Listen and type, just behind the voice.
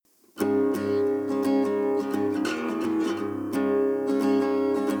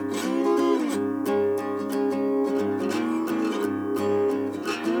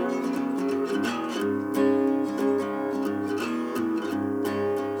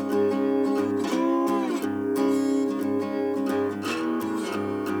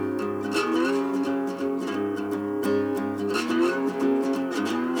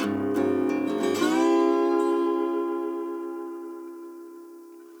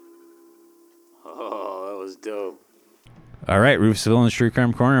was dope. All right, Rufus Villain's True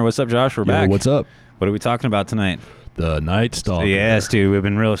Crime Corner. What's up, Josh? We're back. What's up? What are we talking about tonight? The Night Stalker. Yes, dude. We've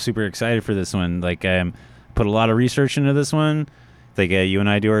been real super excited for this one. Like, put a lot of research into this one. Like, you and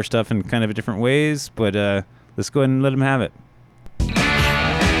I do our stuff in kind of different ways, but let's go ahead and let him have it.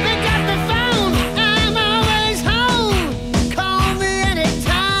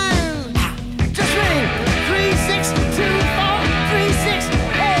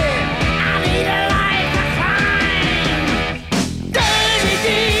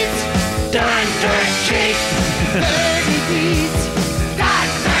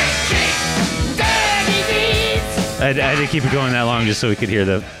 I had to keep it going that long just so we could hear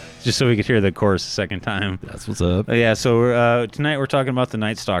the chorus a second time. That's what's up. Yeah. So tonight we're talking about the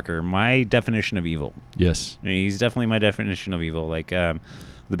Night Stalker. My definition of evil. Yes. He's definitely my definition of evil. Like the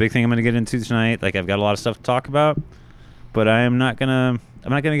big thing I'm going to get into tonight. Like I've got a lot of stuff to talk about, but I'm not gonna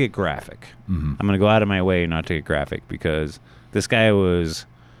get graphic. Mm-hmm. I'm gonna go out of my way not to get graphic because this guy was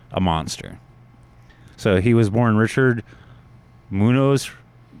a monster. So he was born Richard Munoz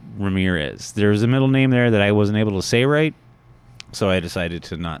Ramirez. There's a middle name there that I wasn't able to say right, so I decided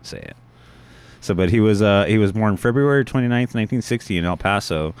to not say it. So, but he was born February 29th, 1960 in El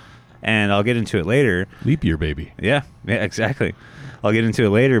Paso, and I'll get into it later. Leap year, baby. Yeah, exactly. I'll get into it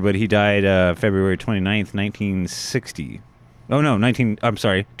later, but he died February 29th, 1960. Oh no,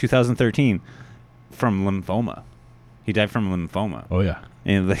 2013 from lymphoma. He died from lymphoma. Oh yeah.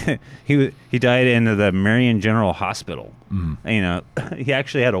 And he died in the Marion General Hospital. Mm-hmm. You know, he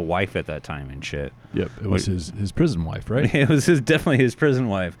actually had a wife at that time and shit. Yep, it was his prison wife, right? It was definitely his prison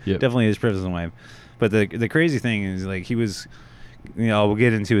wife. Yep. Definitely his prison wife. But the crazy thing is, like, he was, you know, we'll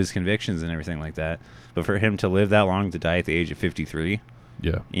get into his convictions and everything like that. But for him to live that long, to die at the age of 53,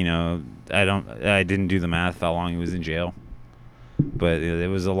 yeah, you know, I didn't do the math how long he was in jail, but it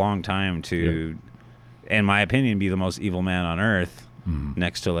was a long time to, in my opinion, be the most evil man on earth. Mm-hmm.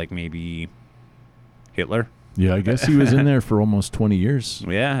 Next to like maybe Hitler. Yeah, I guess he was in there for almost 20 years.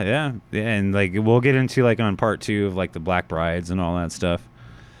 Yeah, and like we'll get into like on part 2 of like the Black Brides and all that stuff.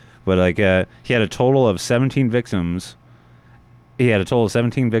 But like he had a total of 17 victims.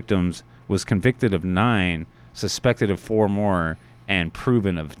 Was convicted of 9, suspected of 4 more, and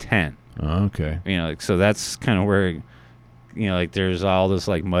proven of 10. Oh, okay. You know, like, so that's kind of where, you know, like there's all this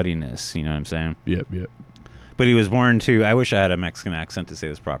like muddiness. You know what I'm saying? Yep. But he was born to, I wish I had a Mexican accent to say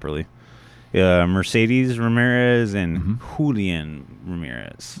this properly, Mercedes Ramirez and Julian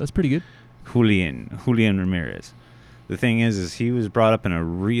Ramirez. That's pretty good. Julian Ramirez. The thing is he was brought up in a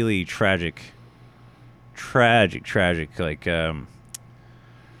really tragic, like,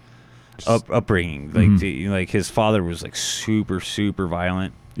 upbringing. Like, like his father was like super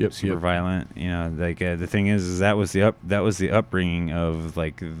violent. Super violent. You know, like the thing is that was the upbringing of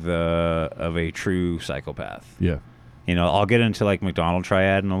like of a true psychopath. Yeah. You know, I'll get into like McDonald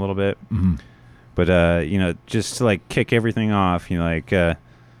triad in a little bit, but you know, just to like kick everything off, you know, like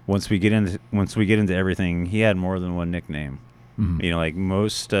once we get into everything, he had more than one nickname. You know, like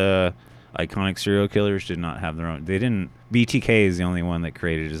most iconic serial killers did not have their own. They didn't. BTK is the only one that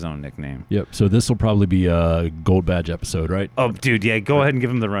created his own nickname. Yep. So this will probably be a gold badge episode, right? Oh, dude, yeah. Go ahead and give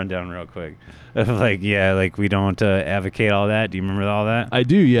him the rundown real quick. Like, yeah, like we don't advocate all that. Do you remember all that? I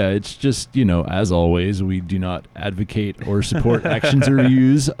do. Yeah. It's just, you know, as always, we do not advocate or support actions or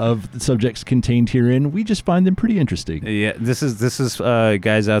views of the subjects contained herein. We just find them pretty interesting. Yeah. This is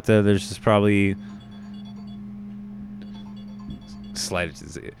guys out there. There's just probably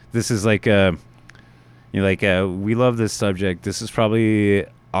This is like you know, like we love this subject. This is probably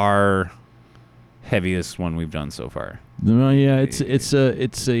our heaviest one we've done so far. No, yeah, it's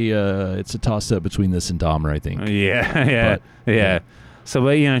a toss up between this and Dahmer, I think. Yeah. So,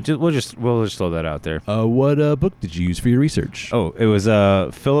 but you know, we'll just throw that out there. What book did you use for your research? Oh, it was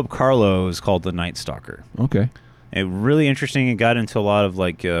Philip Carlo. It was called The Night Stalker. Okay. It really interesting. It got into a lot of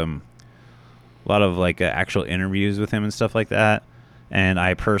actual interviews with him and stuff like that. And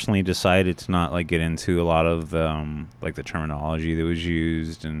I personally decided to not like get into a lot of like the terminology that was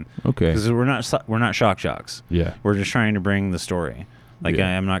used, and because we're not shock jocks. Yeah, we're just trying to bring the story. Like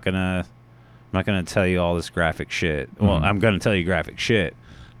I'm not gonna tell you all this graphic shit. Well, I'm gonna tell you graphic shit,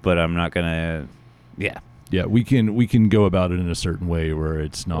 but I'm not gonna. Yeah. Yeah, we can go about it in a certain way where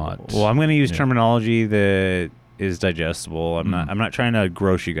it's not. Well, I'm gonna use terminology that is digestible. I'm not trying to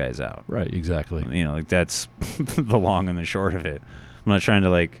gross you guys out. Right. Exactly. You know, like that's the long and the short of it. I'm not trying to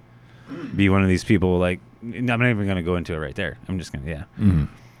like be one of these people. Like I'm not even gonna go into it right there. I'm just gonna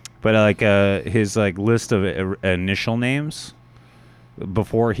But like his like list of initial names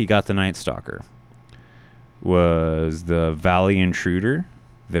before he got the Night Stalker was the Valley Intruder,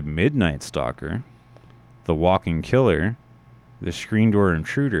 the Midnight Stalker, the walking killer, the screen door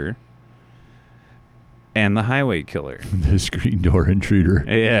intruder, and the highway killer. The screen door intruder.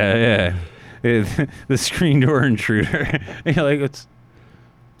 Yeah. The screen door intruder. Like it's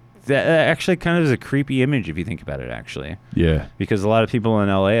that actually kind of is a creepy image if you think about it, actually. Yeah, Because a lot of people in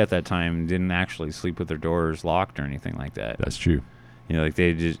LA at that time didn't actually sleep with their doors locked or anything like that. that's true. Like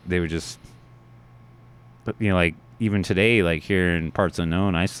they would just, like even today, like here in Parts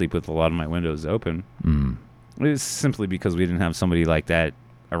Unknown, I sleep with a lot of my windows open. Mm. It's simply because we didn't have somebody like that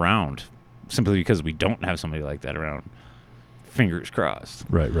around. Simply because we don't have somebody like that around. Fingers crossed.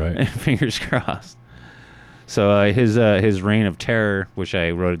 Right. Fingers crossed. So his reign of terror, which I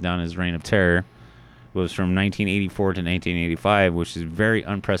wrote it down as reign of terror, was from 1984 to 1985, which is very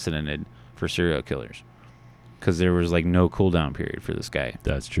unprecedented for serial killers, because there was like no cooldown period for this guy.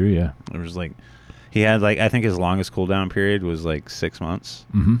 That's true, yeah. There was like, he had like, I think his longest cooldown period was like 6 months,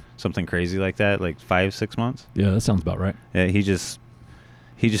 Mm-hmm. something crazy like that, like 5-6 months. Yeah, that sounds about right. Yeah, he just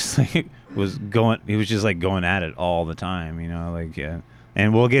like was going. He was just like going at it all the time, like yeah.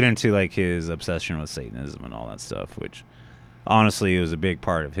 And we'll get into like his obsession with Satanism and all that stuff, which honestly it was a big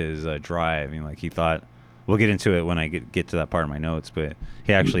part of his drive. Like he thought. We'll get into it when I get to that part of my notes, but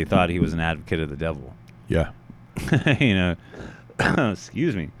he actually thought he was an advocate of the devil. Yeah.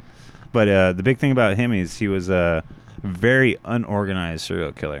 Excuse me. But the big thing about him is he was a very unorganized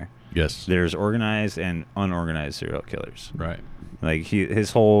serial killer. Yes. There's organized and unorganized serial killers. Right. Like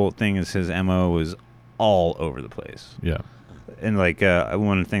his whole thing is his MO was all over the place. Yeah. And like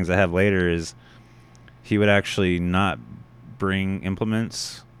one of the things I have later is he would actually not bring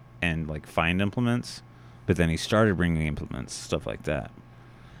implements and like find implements, but then he started bringing implements, stuff like that.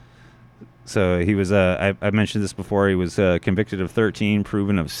 So he was I mentioned this before. He was convicted of 13,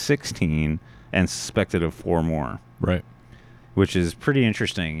 proven of 16, and suspected of 4 more. Right. Which is pretty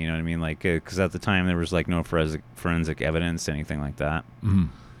interesting, you know what I mean? Like, because at the time there was like no forensic evidence, anything like that. Mm-hmm.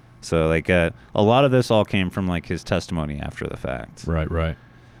 So like a lot of this all came from like his testimony after the fact. Right.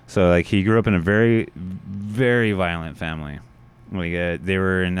 So like he grew up in a very, very violent family. Like they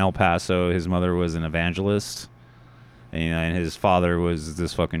were in El Paso. His mother was an evangelist, and his father was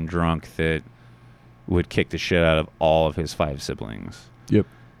this fucking drunk that would kick the shit out of all of his 5 siblings. Yep.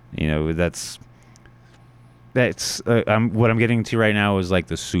 That's what I'm getting to right now is like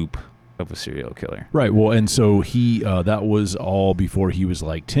the soup of a serial killer. Right. Well, and so he that was all before he was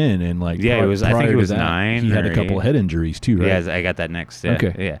like 10, and like Yeah, it was. I think it was 9. He had or a couple 8. head injuries too, right? Yeah, I got that next. Yeah,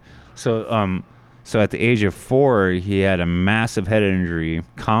 Okay. Yeah. So at the age of 4, he had a massive head injury,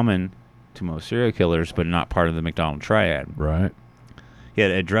 common to most serial killers, but not part of the McDonald triad. Right. He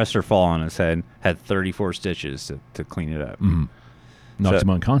had a dresser fall on his head, had 34 stitches to clean it up. Mm-hmm. Knocked So- him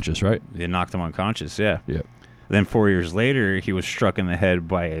unconscious, right? It knocked him unconscious. Yeah. Yeah. Then 4 years later, he was struck in the head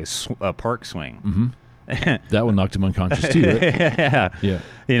by a park swing. Mm-hmm. That one knocked him unconscious too, right? Yeah.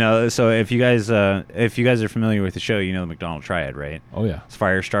 Yeah. So if you guys are familiar with the show, you know the McDonald triad, right? Oh yeah. It's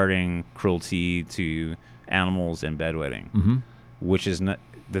fire starting, cruelty to animals, and bedwetting. Mm-hmm. Which is not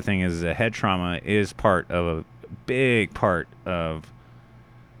the thing is the head trauma is part of a big part of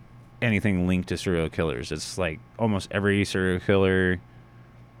anything linked to serial killers. It's like almost every serial killer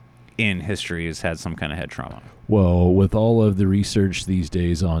in history has had some kind of head trauma. Well, with all of the research these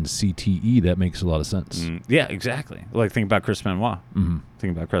days on CTE, that makes a lot of sense. Yeah, exactly. Like think about Chris Benoit. Mm-hmm.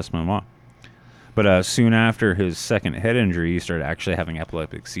 Think about Chris Benoit. But soon after his second head injury, he started actually having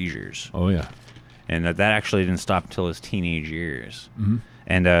epileptic seizures. Oh yeah. And that actually didn't stop until his teenage years. Mm-hmm.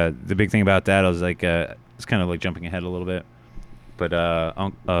 And the big thing about that, I was like, it's kind of like jumping ahead a little bit. But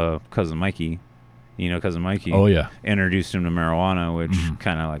Cousin Mikey, Cousin Mikey. Oh yeah. Introduced him to marijuana, which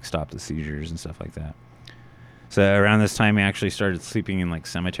kind of like stopped the seizures and stuff like that. So around this time, he actually started sleeping in like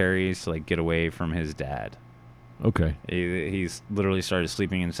cemeteries to like get away from his dad. Okay. He's literally started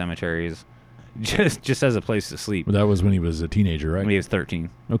sleeping in cemeteries just as a place to sleep. Well, that was when he was a teenager, right? When he was 13.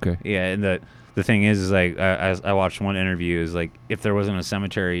 Okay. Yeah, and the thing is like I watched one interview is like if there wasn't a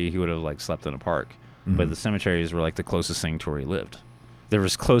cemetery, he would have like slept in a park. Mm-hmm. But the cemeteries were like the closest thing to where he lived. There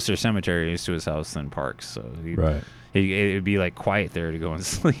was closer cemeteries to his house than parks, so Right. it'd be like quiet there to go and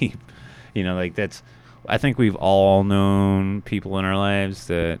sleep. Like that's. I think we've all known people in our lives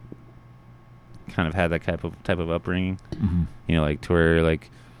that kind of had that type of upbringing. Mm-hmm. Like to where like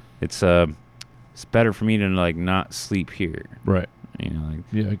it's better for me to like not sleep here. Right. Like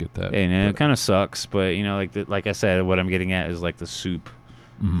Yeah, I get that. and it kind of sucks, but like I said, what I'm getting at is like the soup,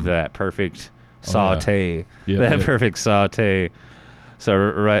 Mhm. that perfect Oh, saute, yeah. that Yeah. perfect saute. So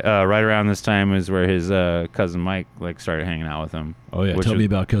right around this time is where his cousin Mike like started hanging out with him. Oh yeah. which Tell was- me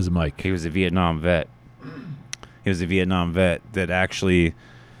about Cousin Mike. He was a Vietnam vet. He was a Vietnam vet that actually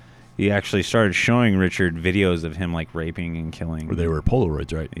he actually started showing Richard videos of him like raping and killing. Where they were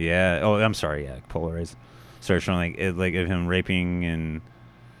Polaroids, right? Yeah. Oh, I'm sorry. Yeah, Polaroids. Started showing like of him raping and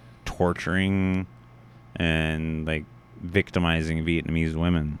torturing and like victimizing Vietnamese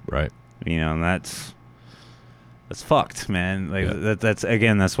women. Right. You know, and that's fucked, man. Like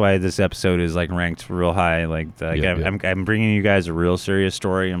that's why this episode is like ranked real high. Like, I'm bringing you guys a real serious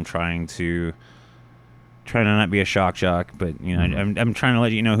story. I'm trying to not be a shock jock, but you know, I'm trying to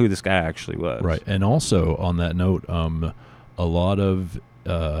let you know who this guy actually was. Right. And also on that note, a lot of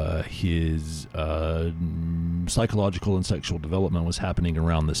his psychological and sexual development was happening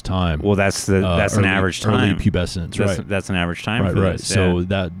around this time. Well, that's an average time. Early pubescence, right? That's an average time. Right, for right. This, so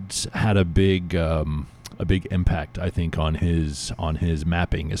that's had a big impact, I think, on his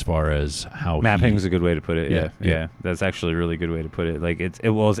mapping as far as how mapping is a good way to put it. Yeah. That's actually a really good way to put it. Like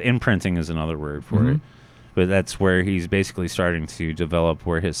his imprinting is another word for it, but that's where he's basically starting to develop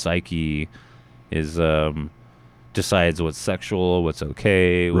where his psyche is. Decides what's sexual, what's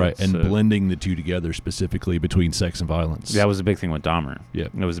okay. Right, and blending the two together specifically between sex and violence. That was a big thing with Dahmer. Yeah.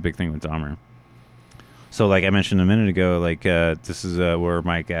 That was a big thing with Dahmer. So, like I mentioned a minute ago, like this is where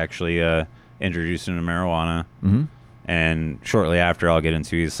Mike actually introduced him to marijuana. Mm-hmm. And shortly after, I'll get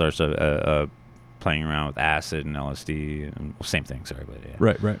into, he starts playing around with acid and LSD. And, same thing, sorry. But yeah.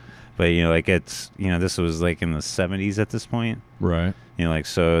 Right. But, you know, like this was like in the 70s at this point. Right. You know, like,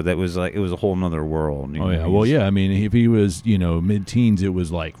 so that was like, it was a whole nother world. Oh, yeah. Well, yeah. I mean, if he was, you know, mid-teens, it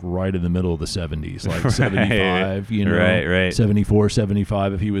was like right in the middle of the 70s, like 75, you know. Right. 74,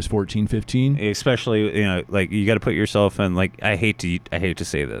 75 if he was 14, 15. Especially, you know, like, you got to put yourself in, like, I hate to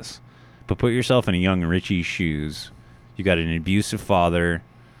say this, but put yourself in a young Richie's shoes. You got an abusive father.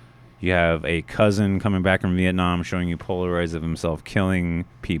 You have a cousin coming back from Vietnam showing you Polaroids of himself killing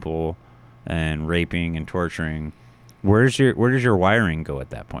people and raping and torturing. Where does your wiring go at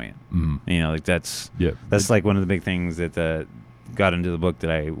that point? Mm-hmm. You know, like that's like one of the big things that got into the book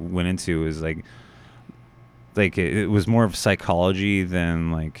that I went into is like it was more of psychology than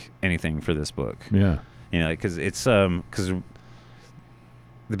like anything for this book. Yeah, you know, because it's because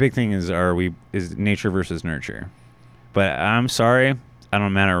the big thing is nature versus nurture. But I'm sorry. I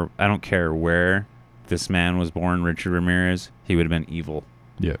don't care where this man was born, Richard Ramirez. He would have been evil.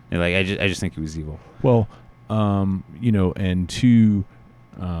 Yeah. Like I just think he was evil. Well, you know, and two,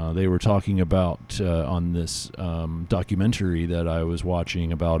 they were talking about on this documentary that I was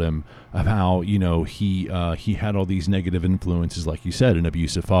watching about him, of how, you know, he had all these negative influences, like you said, an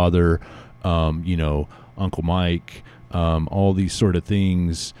abusive father, you know, Uncle Mike, all these sort of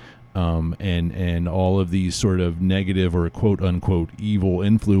things. And all of these sort of negative or quote unquote evil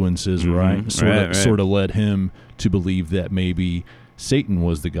influences, right? Sort of led him to believe that maybe Satan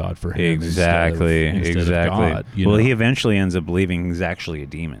was the god for him. Exactly. Instead of God, well, he eventually ends up believing he's actually a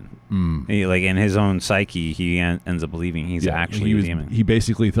demon. Like in his own psyche, he ends up believing he's actually a demon. He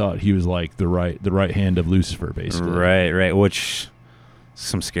basically thought he was like the right hand of Lucifer, basically. Right. Which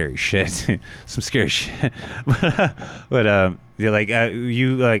some scary shit. But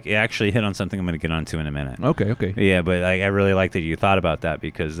you actually hit on something I'm going to get onto in a minute. Okay. Yeah, but I really like that you thought about that,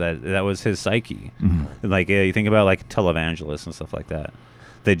 because that was his psyche. Mm-hmm. Like you think about like televangelists and stuff like that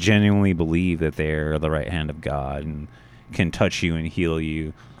genuinely believe that they're the right hand of God and can touch you and heal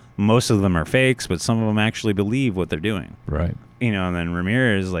you. Most of them are fakes, but some of them actually believe what they're doing. Right. You know, and then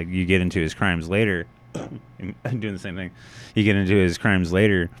Ramirez, like, you get into his crimes later. I'm doing the same thing. You get into his crimes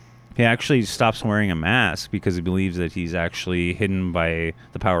later. He actually stops wearing a mask because he believes that he's actually hidden by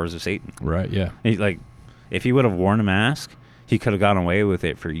the powers of Satan. Right, yeah. If he would have worn a mask, he could have gotten away with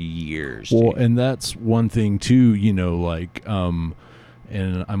it for years. Well, and that's one thing, too, you know, like,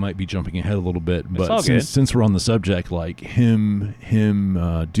 and I might be jumping ahead a little bit, but since we're on the subject, like him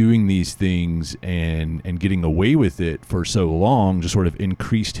doing these things and getting away with it for so long just sort of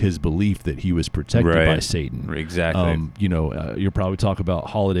increased his belief that he was protected by Satan. Exactly. You know, you'll probably talk about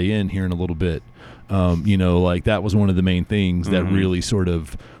Holiday Inn here in a little bit. You know, like that was one of the main things that really sort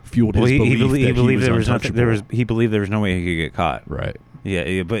of fueled his belief that he believed there was nothing. He believed there was no way he could get caught. Right.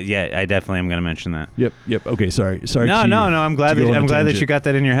 Yeah, but I definitely am going to mention that. Yep. Okay, sorry. No. I'm glad that you got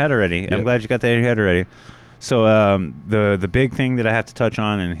that in your head already. Yep. I'm glad you got that in your head already. So the big thing that I have to touch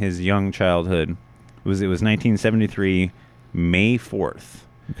on in his young childhood was 1973, May 4th.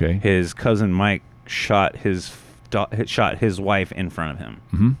 Okay. His cousin Mike shot his wife in front of him.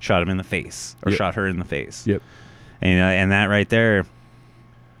 Mm-hmm. Shot him in the face, or shot her in the face. Yep. And that right there,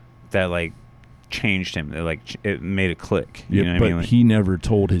 that like changed him. It made a click. You know what I mean? Like, he never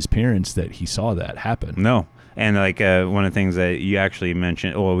told his parents that he saw that happen. No. And like one of the things that you actually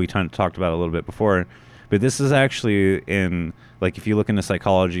mentioned, we talked about a little bit before, But this is actually in, like, if you look into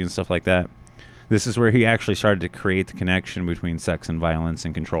psychology and stuff like that, this is where he actually started to create the connection between sex and violence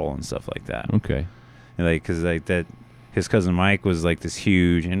and control and stuff like that. Okay. And, like, because like that, his cousin Mike was like this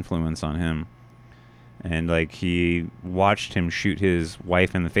huge influence on him, and like he watched him shoot his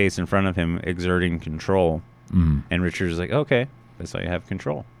wife in the face in front of him, exerting control. Mm. And Richard's like, okay, that's how you have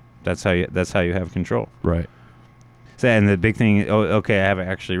control. That's how you have control. Right. So, and the big thing, okay, I have it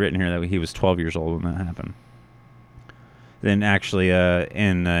actually written here that he was 12 years old when that happened. Then actually,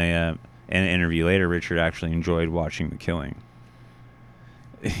 in an interview later, Richard actually enjoyed watching the killing.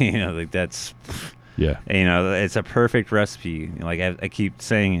 You know, like that's, Yeah. you know, it's a perfect recipe. Like I keep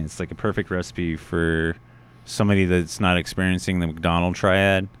saying, it's like a perfect recipe for somebody that's not experiencing the McDonald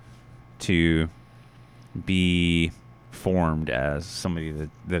triad to be formed as somebody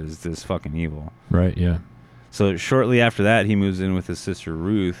that is this fucking evil. Right. Yeah. So shortly after that, he moves in with his sister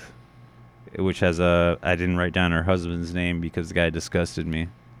Ruth, which has I didn't write down her husband's name because the guy disgusted me.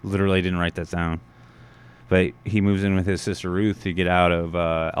 Literally didn't write that down. But he moves in with his sister Ruth to get out of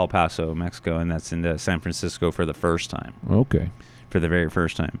El Paso, Mexico, and that's into San Francisco for the first time. Okay. For the very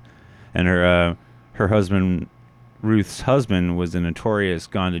first time. And her husband, Ruth's husband, was a notorious,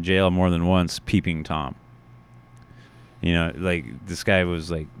 gone to jail more than once, peeping Tom. You know, like, this guy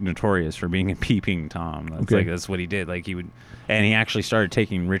was, like, notorious for being a peeping Tom. That's, Okay. like, that's what he did. Like, he would, and he actually started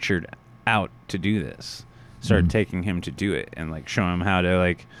taking Richard out to do this. Started taking him to do it and, like, show him how to,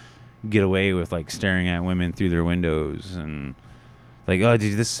 like, get away with, like, staring at women through their windows and, like, oh,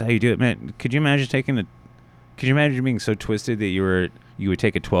 dude, this is how you do it, man. Could you imagine being so twisted that you would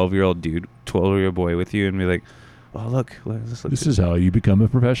take a 12-year-old boy with you and be like, oh, look, This is how you become a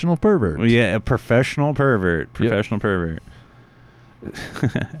professional pervert. well, yeah, a professional pervert.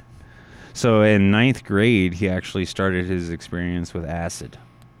 So in 9th grade, he actually started his experience with acid.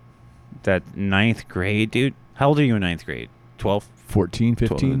 That 9th grade, dude. How old are you in 9th grade? 12? 14,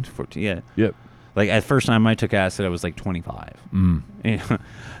 15? 14, yeah. Yep. Like, at first time I took acid, I was like 25. Mm.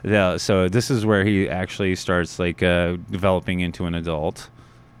 Yeah, so this is where he actually starts, like, developing into an adult.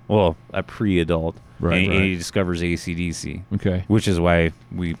 Well, a pre-adult. Right, and right. he discovers AC/DC. Okay. Which is why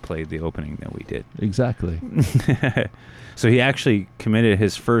we played the opening that we did. Exactly. So he actually committed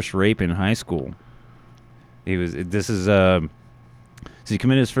his first rape in high school. So he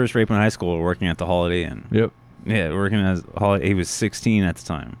committed his first rape in high school working at the Holiday Inn. Yep. Yeah, working as Holiday. He was 16 at the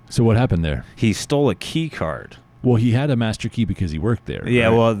time. So what happened there? He stole a key card. Well, he had a master key because he worked there. Yeah,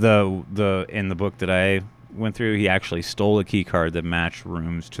 right? well, the in the book that I went through, he actually stole a key card that matched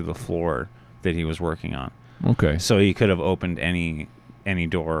rooms to the floor that he was working on. Okay. So he could have opened any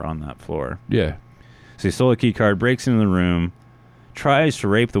door on that floor. Yeah. So he stole a key card, breaks into the room, tries to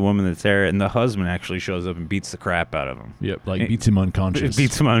rape the woman that's there, and the husband actually shows up and beats the crap out of him. Yep. Like beats him unconscious.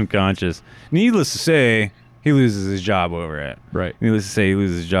 Beats him unconscious. Needless to say, he loses his job over it. Right. Needless to say, he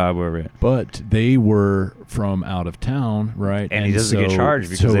loses his job over it. But they were from out of town, right? And he doesn't get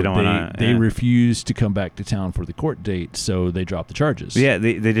charged because they don't want to. They refused to come back to town for the court date, so they dropped the charges. Yeah,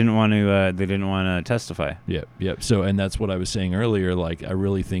 they didn't want to. They didn't want to testify. Yep. Yep. So, and that's what I was saying earlier. Like, I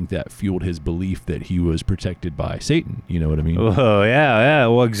really think that fueled his belief that he was protected by Satan. You know what I mean? Oh yeah.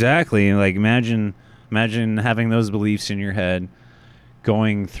 Well, exactly. Like, imagine having those beliefs in your head,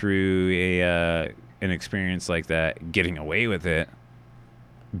 going through an experience like that, getting away with it,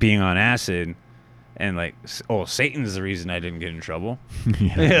 being on acid, and like, oh, Satan's the reason I didn't get in trouble.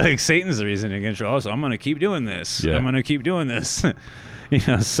 Yeah. Like, Satan's the reason I didn't get in trouble, so I'm gonna keep doing this. Yeah. I'm gonna keep doing this. You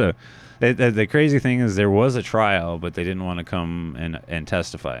know. So the crazy thing is, there was a trial, but they didn't want to come and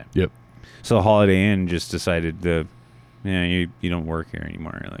testify. Yep. So Holiday Inn just decided to, you don't work here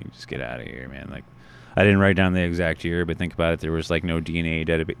anymore. Like, just get out of here, man. Like, I didn't write down the exact year, but think about it. There was like no DNA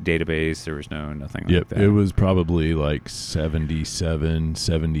database. There was nothing like that. It was probably like 77,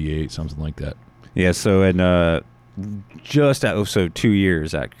 78, something like that. Yeah. So so 2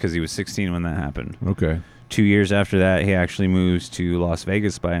 years because he was 16 when that happened. Okay. 2 years after that, he actually moves to Las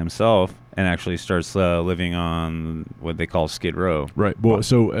Vegas by himself and actually starts living on what they call Skid Row. Right. Well,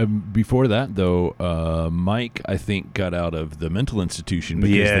 so before that, though, Mike, I think, got out of the mental institution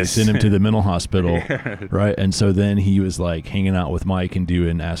because they Yes. sent him to the mental hospital, right? And so then he was like hanging out with Mike and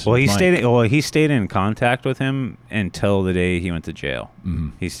doing acid. Well, with Mike. he stayed in contact with him until the day he went to jail.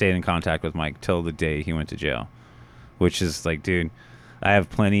 Mhm. He stayed in contact with Mike till the day he went to jail, which is like, dude, I have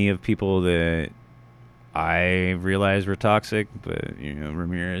plenty of people that I realized were toxic, but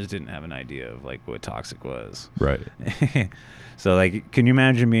Ramirez didn't have an idea of like what toxic was. Right. So like, can you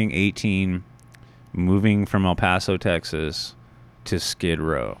imagine being 18, moving from El Paso, Texas to Skid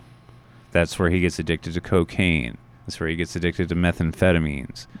Row? That's where he gets addicted to cocaine. That's where he gets addicted to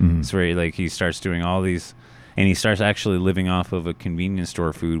methamphetamines. Mhm. That's where he starts doing all these, and he starts actually living off of a convenience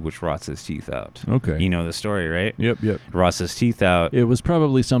store food, which rots his teeth out. Okay. You know the story, right? Yep. Rots his teeth out. It was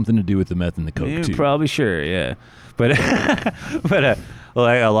probably something to do with the meth and the coke Yeah, too. probably sure, yeah. But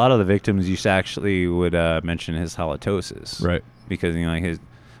like a lot of the victims used to actually would mention his halitosis, Right. Because his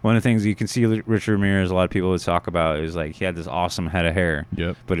one of the things you can see Richard Ramirez, a lot of people would talk about is like he had this awesome head of hair,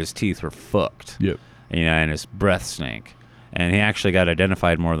 Yep. but his teeth were fucked, Yep. and his breath stank, and he actually got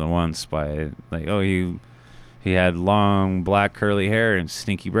identified more than once by he had long black curly hair and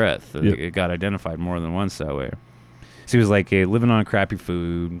stinky breath. Yep. It got identified more than once that way. So he was like living on crappy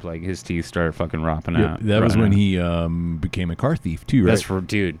food. Like his teeth started fucking rotting Yep. out. That was rotting when out. he became a car thief too, right? That's for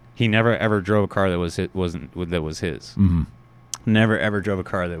dude. He never ever drove a car that was his. Mm-hmm. Never ever drove a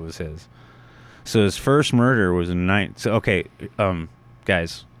car that was his. So his first murder was in night. So okay,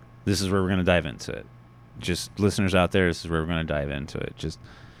 guys, this is where we're gonna dive into it. Just listeners out there, this is where we're gonna dive into it. Just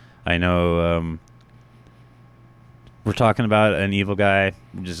I know we're talking about an evil guy.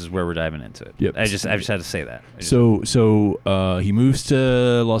 This is where we're diving into it. Yep. I just had to say that. So he moves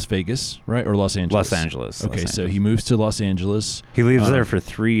to Las Vegas, right, or Los Angeles? Los Angeles. Okay, Los so Angeles. he moves to Los Angeles. He lives there for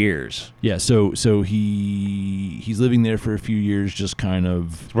 3 years. Yeah, so he's living there for a few years, just kind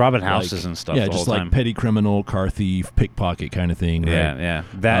of Robbing houses and stuff. Yeah, the just whole like time. petty criminal, car thief, pickpocket kind of thing. Right? Yeah.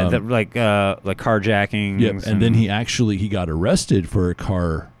 That like carjacking. Yep. And then he got arrested for a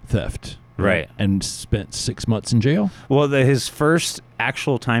car theft. Right. And spent 6 months in jail. Well, his first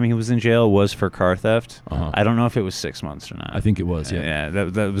actual time he was in jail was for car theft. Uh-huh. I don't know if it was 6 months or not. I think it was. Yeah. Yeah,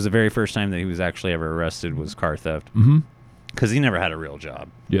 that was the very first time that he was actually ever arrested was car theft. Mm-hmm. Because he never had a real job.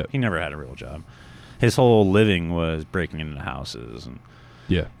 Yeah. He never had a real job. His whole living was breaking into houses. And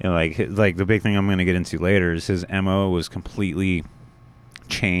Yeah. like the big thing I'm going to get into later is his MO was completely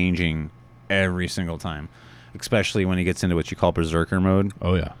changing every single time, especially when he gets into what you call berserker mode.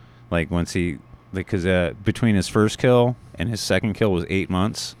 Oh yeah. Like once because between his first kill and his second kill was 8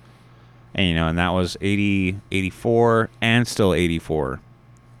 months, and and that was 80, 84, and still 84,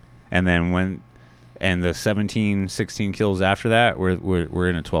 and then the 17, 16 kills after that, we're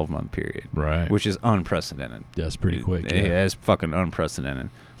in a 12-month period, Right. which is unprecedented. That's pretty quick. Yeah, it's fucking unprecedented.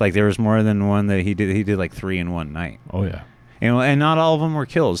 Like there was more than one that he did. He did like 3 in one night. Oh yeah. And not all of them were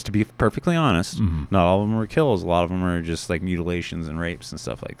kills, to be perfectly honest. Mhm. Not all of them were kills. A lot of them are just like mutilations and rapes and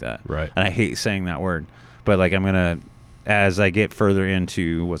stuff like that. Right. And I hate saying that word. But like as I get further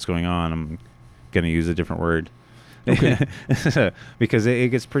into what's going on, I'm going to use a different word. Okay. Because it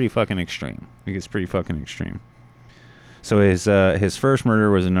gets pretty fucking extreme. It gets pretty fucking extreme. So his first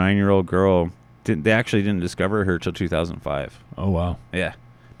murder was a 9-year-old girl. They actually didn't discover her till 2005. Oh wow. Yeah.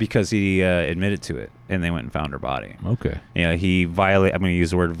 Because he admitted to it, and they went and found her body. Okay. He I'm going to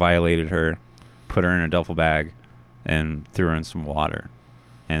use the word violated her, put her in a duffel bag, and threw her in some water.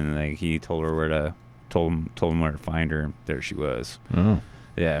 And like he told her told him where to find her. There she was. Oh.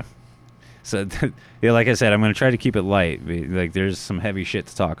 Yeah. So yeah, like I said, I'm going to try to keep it light. Like there's some heavy shit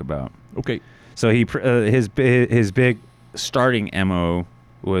to talk about. Okay. So his big starting MO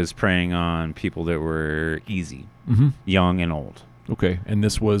was preying on people that were easy, Mm-hmm. young and old. Okay. And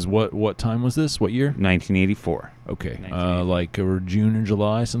this was what time was this? What year? 1984. Okay. 1984. Like or June or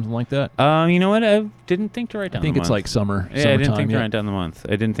July, something like that. You know what? I didn't think to write down. I think the it's month. like summer. Yeah, I didn't think to yeah. write down the month.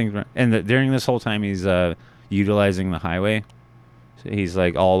 I didn't think. And during this whole time, he's utilizing the highway. So he's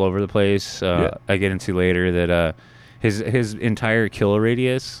like all over the place. Yeah. I get into later that his entire kill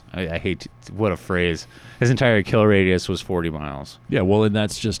radius. I hate what a phrase. His entire kill radius was 40 miles. Yeah, well, and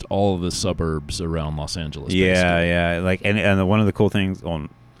that's just all of the suburbs around Los Angeles. Yeah, basically. yeah. Like and one of the cool things one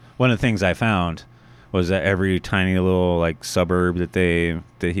of the things I found was that every tiny little like suburb that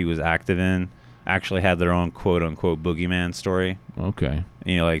he was active in actually had their own quote unquote boogeyman story. Okay.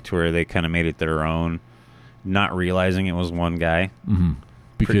 Like to where they kind of made it their own, not realizing it was one guy. Mm-hmm.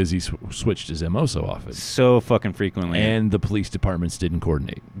 Because he switched his MO so often. So fucking frequently. And the police departments didn't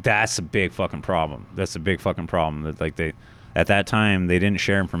coordinate. That's a big fucking problem. That like at that time they didn't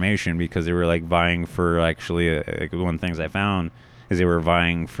share information because they were like vying for actually like one of the things I found is they were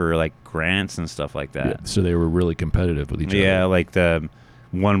vying for like grants and stuff like that. Yeah, so they were really competitive with each other. Yeah, like the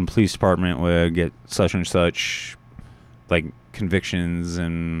one police department would get such and such like convictions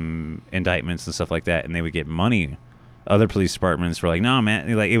and indictments and stuff like that, and they would get money. Other police departments were like, no,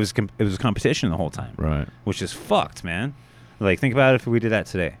 man, like it was competition the whole time, Right. which is fucked, man. Like think about it if we did that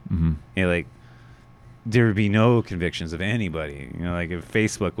today. Mm-hmm. Like there would be no convictions of anybody. Like if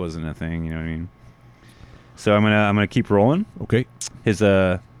Facebook wasn't a thing, you know what I mean? So I'm gonna keep rolling. Okay. His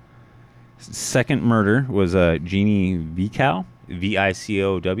second murder was Jeannie Vicow,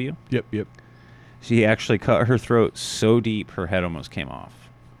 Vicow. Yep. He actually cut her throat so deep her head almost came off.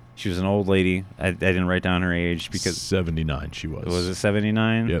 She was an old lady. I didn't write down her age because 79 she was. Was it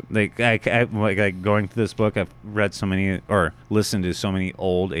 79? Yep. Like going through this book, I've read so many or listened to so many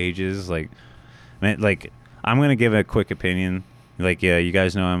old ages. Like, man, like I'm gonna give a quick opinion. Like, yeah, you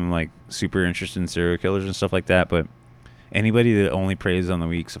guys know I'm like super interested in serial killers and stuff like that, but anybody that only preys on the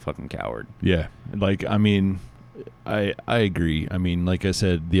weak's a fucking coward. Yeah. Like, I mean, I agree. I mean, like I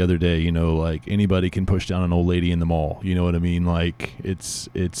said the other day, you know, like anybody can push down an old lady in the mall. You know what I mean? Like it's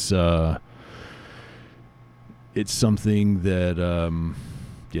something that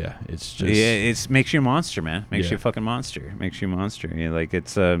yeah, it's just it makes you a monster, man. Makes Yeah. you a fucking monster. Makes you a monster. You know, like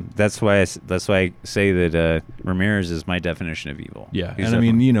it's that's why I say that Ramirez is my definition of evil. Yeah, He's and I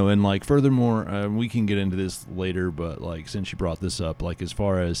mean, definitely- you know, and like furthermore, we can get into this later, but like since you brought this up, like as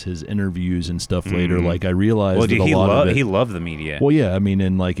far as his interviews and stuff later, Mhm. like I realized well, that dude, a lot of it. he loved the media. Well, yeah, I mean,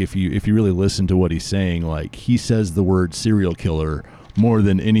 and like if you really listen to what he's saying, like he says the word serial killer more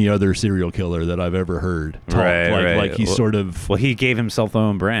than any other serial killer that I've ever heard talk. Right. Like he's Well- sort of Well, he gave himself their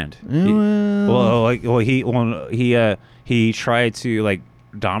own brand. He tried to like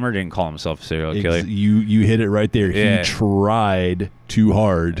Dahmer didn't call himself a serial killer. you hit it right there. Yeah. He tried too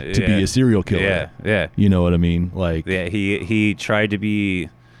hard to be Yeah. a serial killer. Yeah. You know what I mean? Like Yeah, he tried to be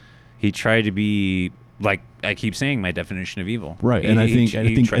like I keep saying my definition of evil. right, He- and I he- think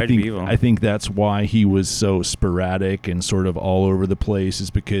he tried to be evil. I think that's why he was so sporadic and sort of all over the place,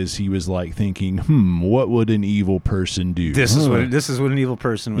 is because he was like thinking, what would an evil person do? this is Huh. what an evil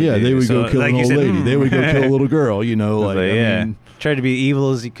person would Yeah, do. they would So, go kill like an you old said, lady. They would go kill a little girl. You know, like yeah, I mean, tried to be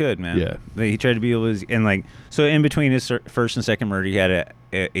evil as he could, man. Yeah. He tried to be evil as, and like so in between his first and second murder, he had a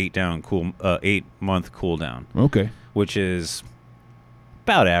 8-month cool down, okay, which is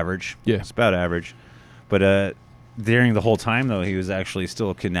about average. Yeah. It's about average. But during the whole time though, he was actually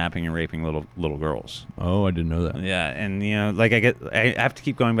still kidnapping and raping little girls. oh, I didn't know that. Yeah, and you know, like I have to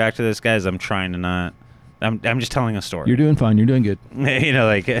keep going back to this, guys. I'm trying to not. I'm just telling a story. You're doing fine. You're doing good. You know,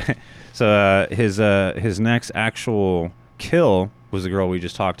 like so. His next actual kill was the girl we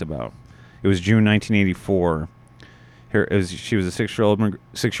just talked about. It was June 1984. She was a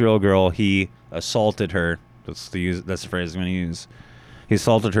 6-year-old girl. He assaulted her. That's the phrase I'm going to use. He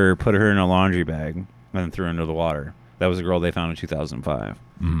assaulted her, put her in a laundry bag, and then threw her into the water. That was a girl they found in 2005.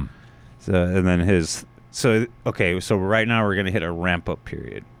 Mm. So and then so right now we're gonna hit a ramp up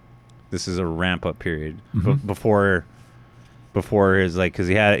period. This is a ramp up period Mhm. before his like because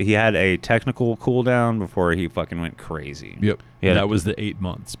he had a technical cool down before he fucking went crazy. Yep. Yeah, That was the 8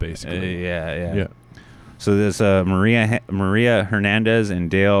 months basically. yeah. So this Maria Hernandez and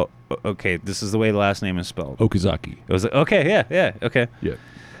Dale. Okay, this is the way the last name is spelled. Okazaki. It was like, okay, yeah, okay. Yeah.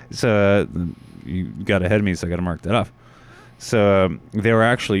 So you got ahead of me, so I got to mark that off. So they were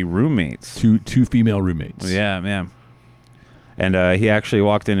actually roommates. Two female roommates. Yeah. And he actually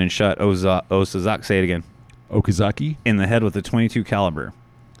walked in and shot Osazaki, say it again, Okazaki. in the head with a .22 caliber.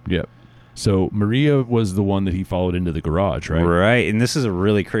 Yep. So Maria was the one that he followed into the garage, right? Right. And this is a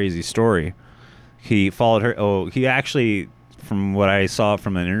really crazy story. He followed her. Oh, he actually, from what I saw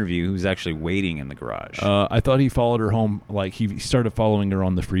from an interview, he was actually waiting in the garage. I thought he followed her home. Like he started following her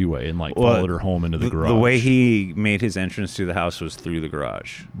on the freeway and like Well, followed her home into the garage. The way he made his entrance to the house was through the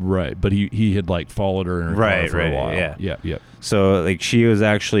garage. right, but he had like followed her in her car for a while. Yeah. Yeah. So like she was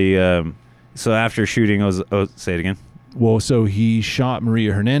actually. So after shooting, say it again. Well, so he shot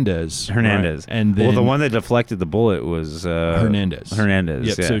Maria Hernandez. right? And then the one that deflected the bullet was Hernandez. Hernandez.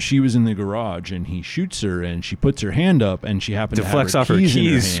 Yep. Yeah. So she was in the garage, and he shoots her, and she puts her hand up, and she happens Deflects to have off her keys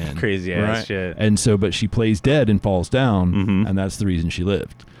keys. in her hand. Crazy ass shit. And so, but she plays dead and falls down, Mhm. and that's the reason she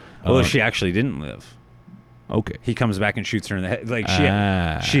lived. Well, she actually didn't live. Okay. He comes back and shoots her in the head. Like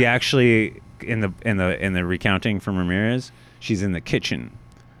Ah. she actually in the recounting from Ramirez, she's in the kitchen,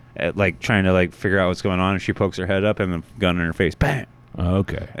 like trying to like figure out what's going on, and she pokes her head up and the gun in her face, bam.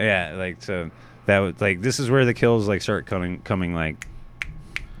 Okay. Yeah, like so that was like this is where the kills like start coming like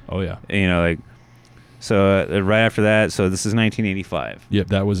Oh yeah. you know like so right after that. So this is 1985. Yep.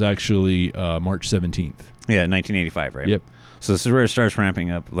 That was actually March 17th. Yeah, 1985, right? Yep. So this is where it starts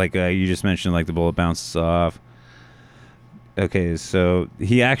ramping up. Like you just mentioned, like the bullet bounces off. Okay, so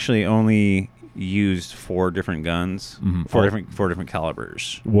he actually only used 4 different guns, Mhm. four All- different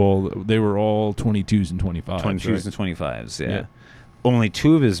calibers, Well, they were all 22s and 25s. 22s right? and 25s. Yeah. Yeah. Only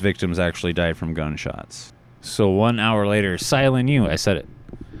 2 of his victims actually died from gunshots. So 1 hour later, Silent U, I said it.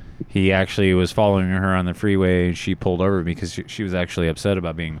 He actually was following her on the freeway, and she pulled over because she was actually upset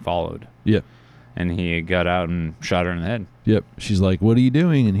about being followed. Yep. And he got out and shot her in the head. Yep. She's like, "What are you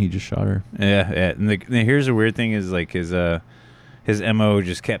doing?" And he just shot her. Yeah. And here's the weird thing is like his MO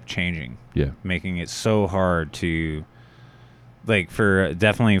just kept changing, Yeah. making it so hard to, like,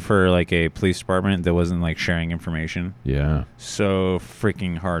 definitely for like a police department that wasn't like sharing information. Yeah. So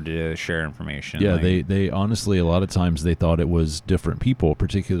freaking hard to share information. Yeah, like, they honestly, a lot of times they thought it was different people,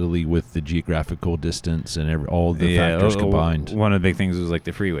 particularly with the geographical distance and all the factors combined. One of the big things was like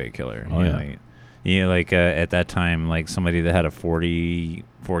the freeway killer. Oh, yeah. Like at that time, like somebody that had a 40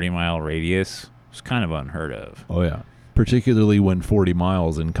 mile radius was kind of unheard of. Oh, yeah. Particularly when 40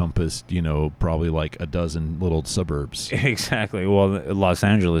 miles encompassed, probably like a dozen little suburbs. Exactly. Well, Los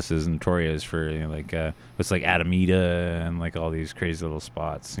Angeles is notorious for it's like Alameda and like all these crazy little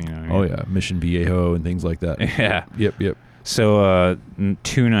spots. Oh yeah, Mission Viejo and things like that. Yeah. Yep. So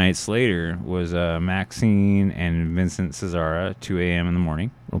 2 nights later was Maxine and Vincent Cesara, 2 a.m. in the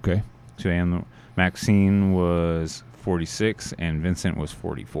morning. Okay. 2 a.m. Maxine was 46 and Vincent was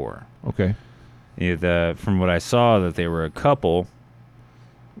 44. Okay. Yeah, from what I saw, that they were a couple,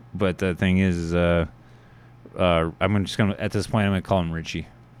 but the thing is, I'm just gonna at this point I'm gonna call him Richie.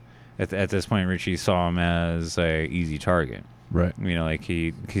 At this point, Richie saw him as a easy target. Right.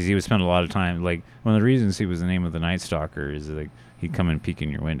 Because he would spend a lot of time. Like, one of the reasons he was the name of the Night Stalker is like he'd come and peek in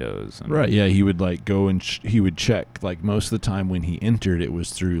your windows. And right. Yeah. He would like go and he would check. Like most of the time when he entered, it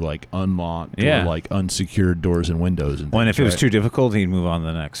was through like unlocked or like unsecured doors and windows. And well, and if it was too difficult, he'd move on to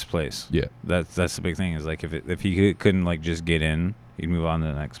the next place. Yeah. That's the big thing is like if he couldn't like just get in, he'd move on to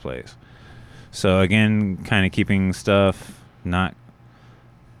the next place. So again, kind of keeping stuff not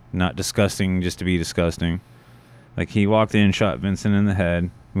disgusting just to be disgusting. Like, he walked in, shot Vincent in the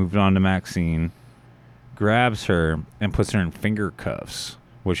head, moved on to Maxine, grabs her, and puts her in finger cuffs,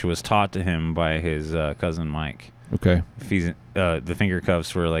 which was taught to him by his cousin Mike. Okay. The finger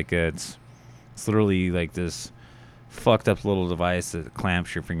cuffs were like it's literally like this fucked up little device that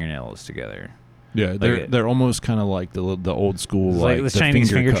clamps your fingernails together. Yeah, they're almost kind of like the old school like the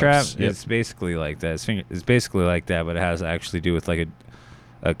Chinese finger trap. Yep. It's basically like that. It's basically like that, but it has to actually do with like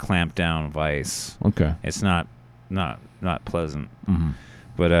a clamp down vice. Okay. It's not pleasant. Mm-hmm.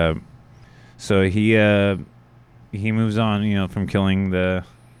 But so he moves on, from killing the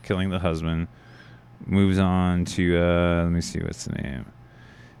husband, moves on to let me see what's the name.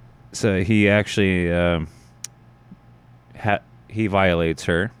 So he actually he violates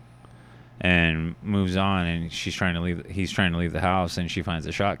her and moves on, and he's trying to leave the house, and she finds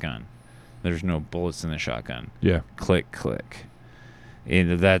a shotgun. There's no bullets in the shotgun. Yeah. Click.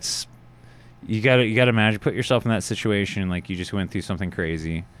 And that's you gotta imagine, put yourself in that situation, like you just went through something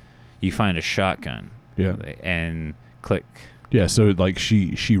crazy. You find a shotgun. Yeah. And click. Yeah, so like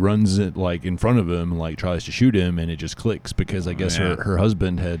she runs it like in front of him and like tries to shoot him, and it just clicks because I guess her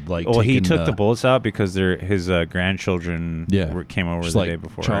husband had like he took the bullets out because his grandchildren came over just the like day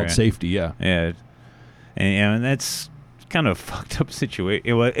before. Child safety, yeah. And that's kind of a fucked up situation.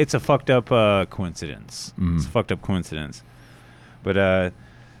 It's a fucked up coincidence. Mm. It's a fucked up coincidence. But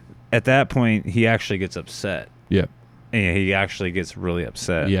at that point, he actually gets upset. Yeah. Yeah, he actually gets really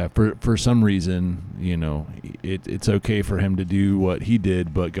upset. Yeah, for some reason, it's okay for him to do what he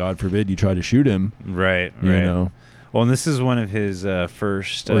did, but God forbid you try to shoot him. Right. Well, and this is one of his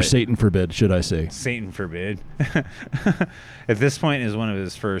first... or Satan forbid, should I say. Satan forbid. At this point is one of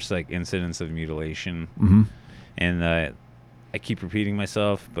his first like incidents of mutilation. Mm-hmm. And I keep repeating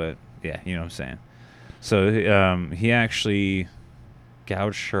myself, but yeah, you know what I'm saying. So he actually...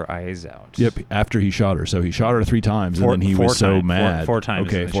 gouged her eyes out. Yep, after he shot her. So he shot her 3 times, and then he was so mad. Four times.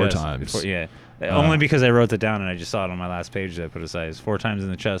 Okay, 4 times. Yeah. Only because I wrote that down and I just saw it on my last page that I put aside. It's 4 times in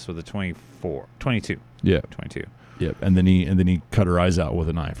the chest with a 22. Yeah. 22. Yep, and then he cut her eyes out with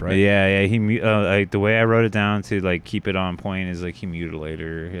a knife, right? Yeah. He the way I wrote it down to like keep it on point is like he mutilated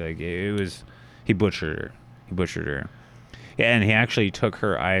her. He butchered her. Yeah, and he actually took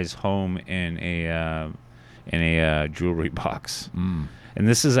her eyes home in a jewelry box. Mm. And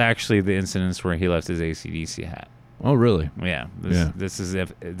this is actually the incidents where he left his AC/DC hat. Oh, really? Yeah. This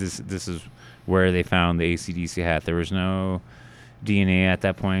is where they found the AC/DC hat. There was no DNA at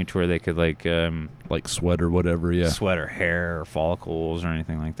that point where they could like sweat or whatever. Yeah. Sweat or hair or follicles or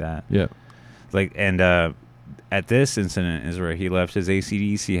anything like that. Yeah. At this incident is where he left his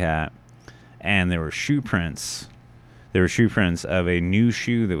AC/DC hat, and there were shoe prints. There were shoe prints of a new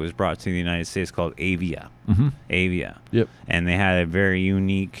shoe that was brought to the United States called Avia. Mm-hmm. Avia. Yep. And they had a very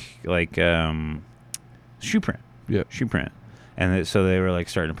unique shoe print. Yep. Shoe print. And so they were like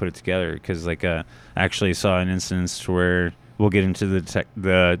starting to put it together because I actually saw an instance where we'll get into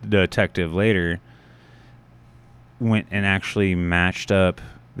the detective later went and actually matched up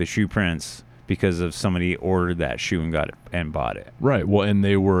the shoe prints because of somebody ordered that shoe and got it and bought it. Right. Well, and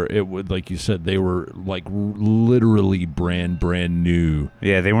they were, it would, like you said, they were like literally brand new.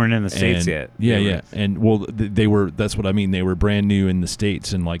 Yeah, they weren't in the States yet. Yeah, They were- yeah. And well, they were, that's what I mean. They were brand new in the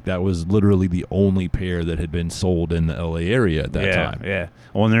States. And like that was literally the only pair that had been sold in the LA area at that time. Yeah.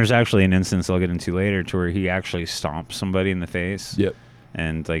 Well, and there's actually an instance I'll get into later to where he actually stomped somebody in the face. Yep.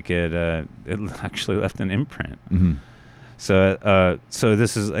 And like it actually left an imprint. Mm-hmm. So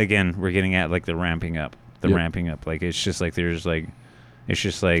this is, again, we're getting at like the ramping up. Yep. Like it's just like it's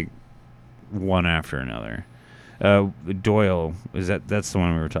just like one after another. Doyle, that's the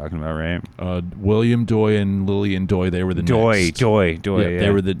one we were talking about, right? William Doy and Lillian Doy, they were the next. Doy. Yeah,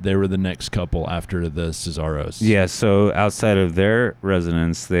 Yeah. They were the next couple after the Cesaros. Yeah. So outside of their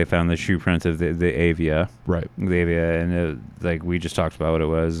residence, they found the shoe print of the Avia. Right. The Avia, and like we just talked about what it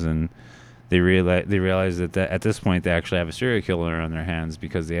was, and they realized that at this point they actually have a serial killer on their hands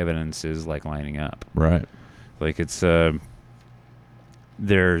because the evidence is like lining up. Right. Like it's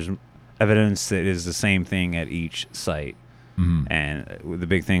there's evidence that is the same thing at each site. Mm-hmm. And the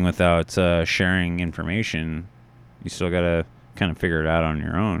big thing without sharing information, you still gotta kind of figure it out on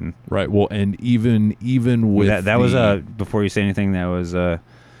your own. Right. Well, and even with that was before you say anything, that was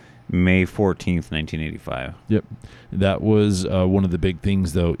May 14th, 1985. Yep. That was one of the big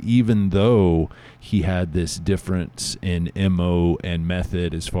things, though. Even though he had this difference in MO and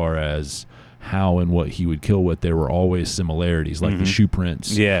method as far as how and what he would kill with, there were always similarities, like the shoe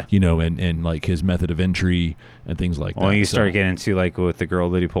prints, Yeah. and like his method of entry and things like that. When you start getting into like with the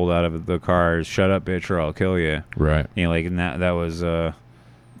girl that he pulled out of the car, shut up, bitch, or I'll kill you. Right. You know, like, and that was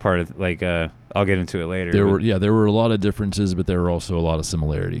part of like I'll get into it later. There but- were a lot of differences, but there were also a lot of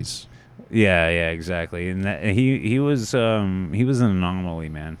similarities. Yeah, exactly. And he was an anomaly,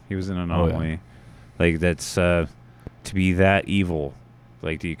 man. He was an anomaly. Oh, yeah. Like that's to be that evil.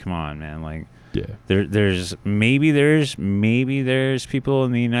 Like, dude, come on, man. Like, Yeah. there's maybe people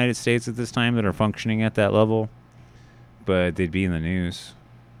in the United States at this time that are functioning at that level, but they'd be in the news.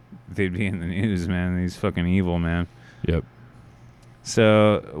 They'd be in the news, man. He's fucking evil, man. Yep.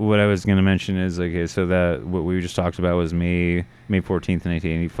 So what I was gonna mention is, okay, so that what we just talked about was May 14th,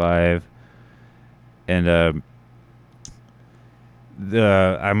 1985, and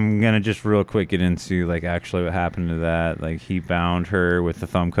I'm gonna just real quick get into like actually what happened to that. Like he bound her with the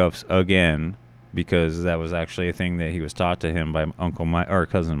thumb cuffs again because that was actually a thing that he was taught to him by Uncle Mike or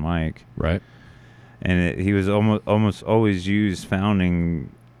Cousin Mike, Right. and he was almost always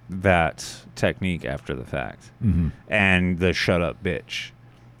founding that technique after the fact. Mm-hmm. And the shut up bitch,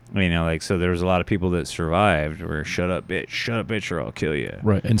 you know, like, so there was a lot of people that survived where shut up bitch or I'll kill you.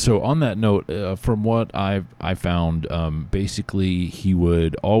 Right. And so on that note, from what I found, basically he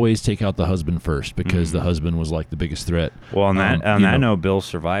would always take out the husband first because the husband was like the biggest threat. Well, on that you know. note, Bill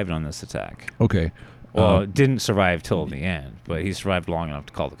survived on this attack. Okay. Well, didn't survive till the end, but he survived long enough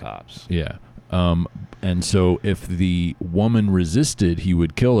to call the cops. Yeah. And so if the woman resisted, he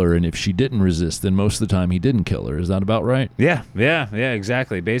would kill her. And if she didn't resist, then most of the time he didn't kill her. Is that about right? Yeah,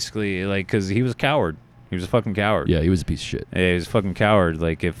 exactly. Basically, like, because he was a coward. He was a fucking coward. Yeah, he was a piece of shit. Yeah, he was a fucking coward.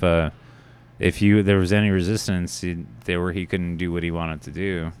 Like, if there was any resistance, he couldn't do what he wanted to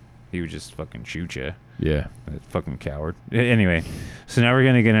do, he would just fucking shoot you. Yeah. That fucking coward. Anyway, so now we're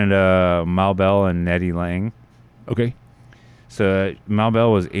gonna get into Mal Bell and Nettie Lang. Okay. So Mal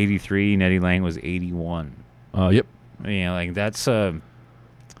Bell was 83, Nettie Lang was 81. Yep. You know, like that's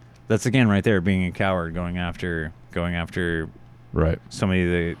again right there, being a coward, going after Right. somebody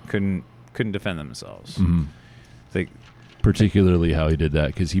that couldn't defend themselves. Mm-hmm. Like, Particularly how he did that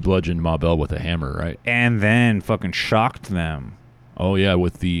because he bludgeoned Ma Bell with a hammer, right? and then fucking shocked them. Oh yeah,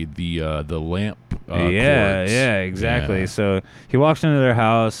 with the lamp. Cords. Yeah, exactly. Yeah. So he walks into their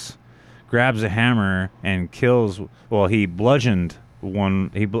house, grabs a hammer, and kills. Well, he bludgeoned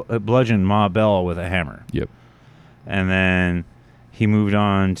bludgeoned Ma Bell with a hammer. Yep. And then he moved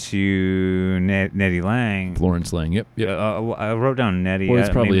on to Nettie Lang. Florence Lang. Yep. Yep. I wrote down Nettie. Well, it's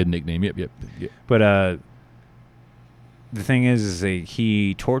probably maybe, a nickname. Yep. but the thing is that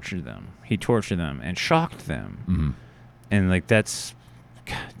he tortured them. He tortured them and shocked them. Mm-hmm. And like that's,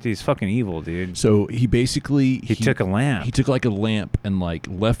 God, dude, he's fucking evil, dude. So he basically He took a lamp. He took like a lamp and like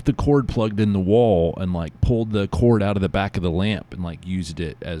left the cord plugged in the wall and like pulled the cord out of the back of the lamp and like used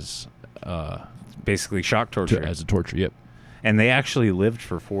it as Basically shock torture. as a torture. Yep. And they actually lived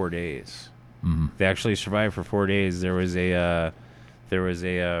for 4 days. Mm-hmm. They actually survived for 4 days. There was a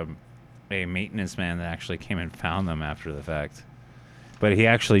maintenance man that actually came and found them after the fact. But he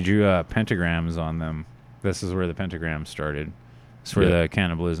actually drew pentagrams on them. This is where the pentagram started. That's where Yeah. the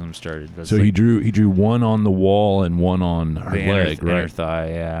cannibalism started. That's So like he drew one on the wall and one on her the leg, inner right? thigh,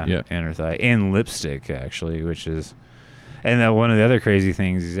 yeah. Yeah. Inner thigh. And lipstick, actually, which is... And then one of the other crazy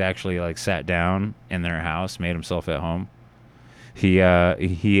things, he's actually, like, sat down in their house, made himself at home. He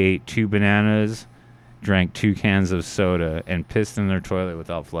ate 2 bananas, drank 2 cans of soda, and pissed in their toilet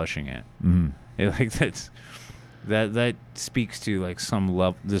without flushing it. Like, that speaks to, like,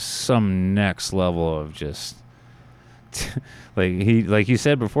 some next level of just... like you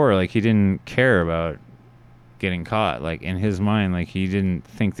said before, like, he didn't care about getting caught. Like, in his mind, like, he didn't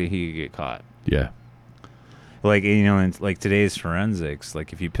think that he could get caught. Yeah. Like, you know, in like today's forensics,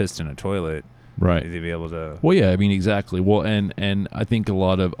 like, if you pissed in a toilet, Right. they'd be able to... Well, yeah, I mean, exactly. Well, and I think a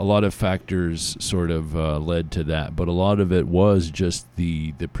lot of factors sort of led to that, but a lot of it was just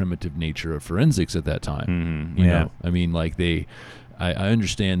the primitive nature of forensics at that time. You know, I mean, like I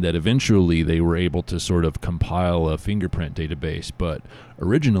understand that eventually they were able to sort of compile a fingerprint database, but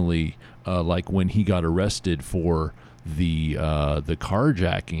originally, like when he got arrested for the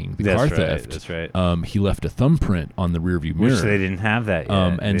carjacking, the car theft. That's right. He left a thumbprint on the rearview mirror. Which they didn't have that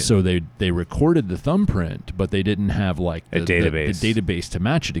yet. So they recorded the thumbprint, but they didn't have like A database. the database to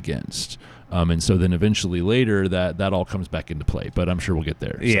match it against. And so then eventually later that all comes back into play. But I'm sure we'll get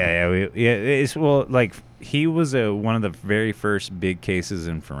there. So. It's like he was one of the very first big cases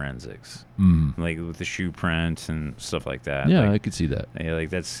in forensics, like with the shoe print and stuff like that. Yeah, like, I could see that. Yeah, like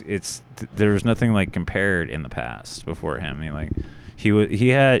there was nothing like compared in the past before him. I mean, like he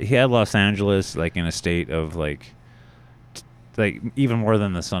had Los Angeles like in a state of like even more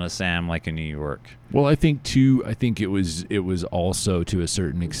than the Son of Sam, like in New York. Well, I think it was also to a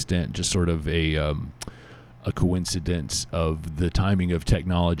certain extent just sort of a coincidence of the timing of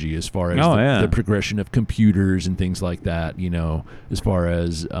technology as far as the progression of computers and things like that, you know, as far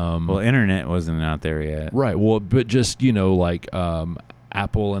as internet wasn't out there yet. Right. Well, but just, you know, like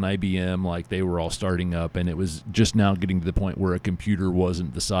Apple and IBM, like they were all starting up, and it was just now getting to the point where a computer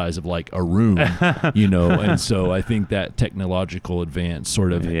wasn't the size of like a room, you know, and so I think that technological advance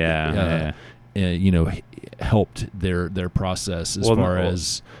sort of you know, helped their process as far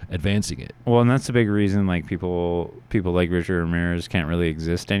as advancing it. Well, and that's a big reason like people like Richard Ramirez can't really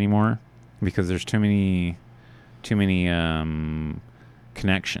exist anymore, because there's too many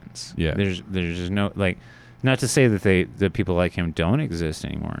connections. Yeah. There's just no, like, not to say that people like him don't exist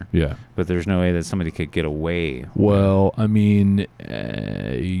anymore. Yeah. But there's no way that somebody could get away. Well, I mean,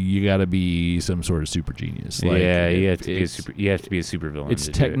 you got to be some sort of super genius. Like, yeah, you have to be a super villain. It's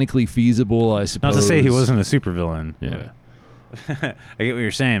technically feasible, I suppose. Not to say he wasn't a super villain. Yeah. I get what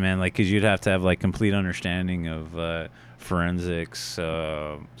you're saying, man. Like, because you'd have to have like complete understanding of forensics,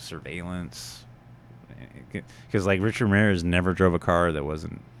 surveillance. Because like Richard Ramirez never drove a car that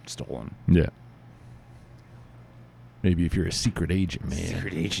wasn't stolen. Yeah. Maybe if you're a secret agent, man.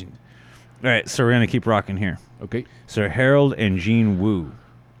 Secret agent. All right, so we're going to keep rocking here. Okay. So Harold and Jean Wu.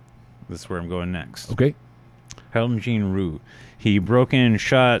 This is where I'm going next. Okay. Harold and Jean Wu. He broke in and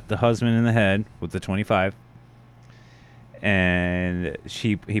shot the husband in the head with the .25. And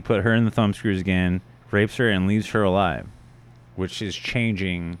he put her in the thumb screws again, rapes her, and leaves her alive, which is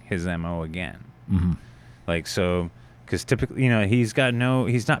changing his MO again. Mm-hmm. Like, so, because typically, you know, he's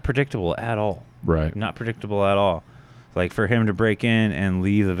not predictable at all. Right. Not predictable at all. Like, for him to break in and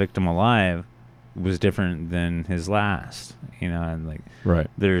leave the victim alive was different than his last, you know, and like, right.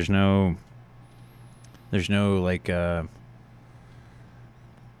 There's no like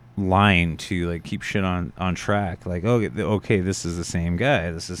line to like keep shit on track. Like, okay, this is the same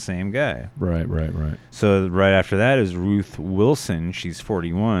guy. Right. So right after that is Ruth Wilson. She's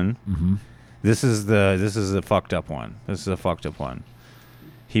 41. Mm-hmm. This is a fucked up one.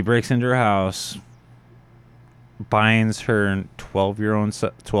 He breaks into her house, binds her 12-year-old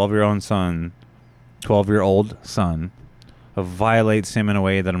son, violates him in a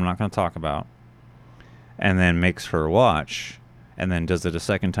way that I'm not going to talk about, and then makes her watch, and then does it a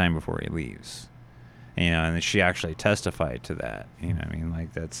second time before he leaves. You know, and she actually testified to that. You know what I mean?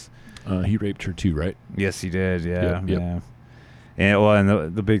 Like, that's... he raped her too, right? Yes, he did. Yeah, Yep. yeah.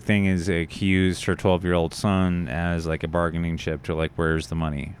 And the big thing is, like, he used her 12-year-old son as like a bargaining chip to like, where's the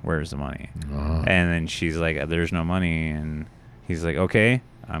money? And then she's like, there's no money, and he's like, okay,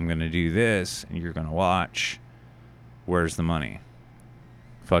 I'm gonna do this, and you're gonna watch. Where's the money?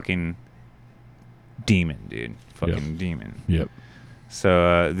 Fucking demon, dude. Fucking demon. Yep.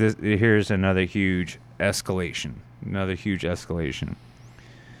 So here's another huge escalation.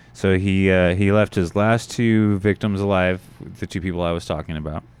 So he left his last 2 victims alive, the 2 people I was talking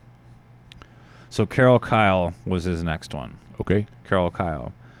about. So Carol Kyle was his next one. Okay. Carol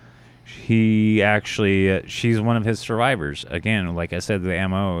Kyle. he actually she's one of his survivors. Again, like I said, the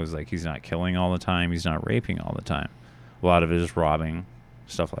MO is like he's not killing all the time, he's not raping all the time. A lot of it is robbing,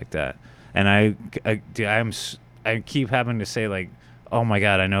 stuff like that. And I keep having to say like, oh my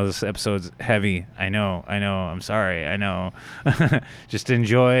god, I know this episode's heavy. I know. I'm sorry. I know. Just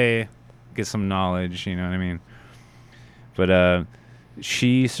enjoy, get some knowledge. You know what I mean? But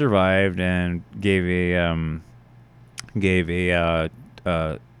she survived and gave a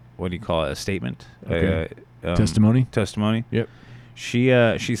what do you call it? A statement. Okay. Testimony. Testimony. Yep.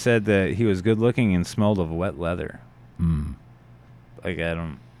 She said that he was good looking and smelled of wet leather. Like I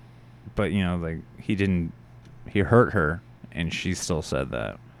don't, but you know, like he hurt her, and she still said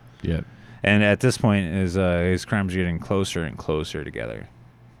that. Yep. And at this point, his crimes are getting closer and closer together,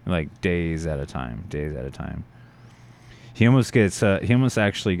 like days at a time. He almost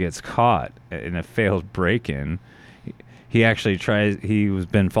actually gets caught in a failed break-in. He actually he's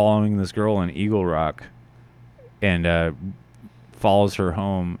been following this girl in Eagle Rock, and follows her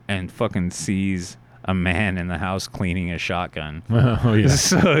home and fucking sees a man in the house cleaning a shotgun. Oh yeah.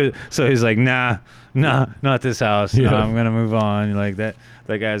 So he's like, nah, not this house. Yeah. No, I'm gonna move on. Like that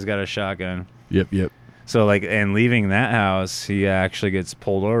guy's got a shotgun. Yep. So like, and leaving that house, he actually gets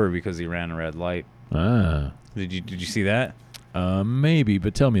pulled over because he ran a red light. Did you see that? Maybe,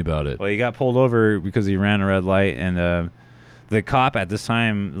 but tell me about it. Well, he got pulled over because he ran a red light, and the cop at this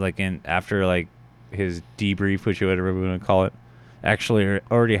time, like after like his debrief, which whatever we want to call it, actually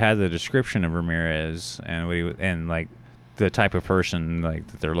already had the description of Ramirez and like the type of person like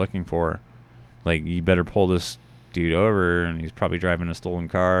that they're looking for. Like, you better pull this dude over, and he's probably driving a stolen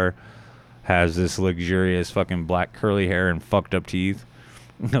car, has this luxurious fucking black curly hair and fucked up teeth.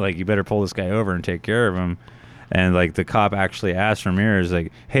 Like, you better pull this guy over and take care of him. And like the cop actually asked Ramirez,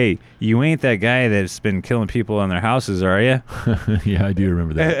 like, "Hey, you ain't that guy that's been killing people in their houses, are you?" Yeah, I do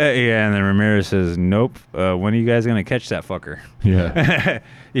remember that. Yeah, and then Ramirez says, "Nope. When are you guys gonna catch that fucker?" Yeah.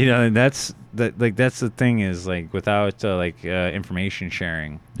 You know, and that's the thing is like without information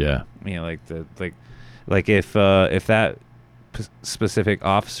sharing. Yeah. You know, like if that specific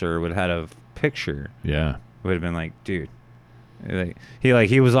officer would have had a picture, Yeah. it would have been like, dude,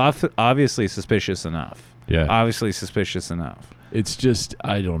 he was obviously suspicious enough. Yeah. Obviously suspicious enough. It's just,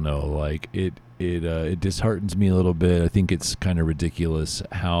 I don't know, like it disheartens me a little bit. I think it's kind of ridiculous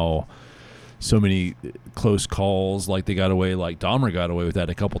how so many close calls, like they got away, like Dahmer got away with that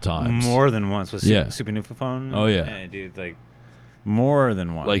a couple times. More than once with Yeah. Super Nufaphone. Oh, yeah. Dude, like more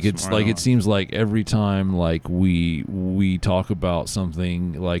than once. Like it's More like than it once. seems like every time like we talk about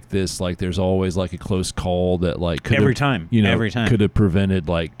something like this, like there's always like a close call that like could Every have, time. you know, Every time. could have prevented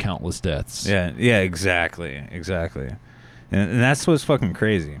like countless deaths. Yeah, exactly. And that's what's fucking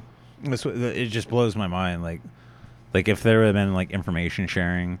crazy. It just blows my mind. Like if there would have been like information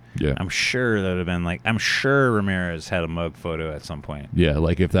sharing, Yeah. I'm sure I'm sure Ramirez had a mug photo at some point. Yeah,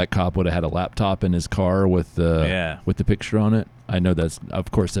 like if that cop would have had a laptop in his car with the picture on it. I know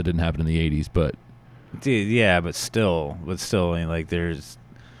of course that didn't happen in the 80s, but Dude, yeah, but still, I mean, like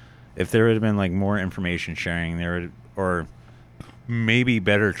if there would have been like more information sharing, or maybe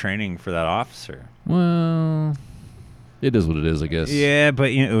better training for that officer. well, it is what it is, I guess. Yeah,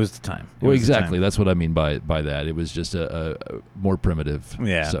 but you know, it was the time. Well, exactly. That's what I mean by that. It was just a more primitive.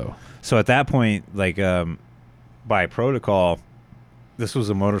 Yeah. So at that point, like by protocol, this was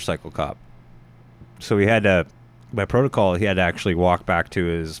a motorcycle cop. So by protocol, he had to actually walk back to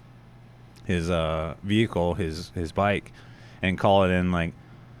his vehicle, his bike, and call it in like,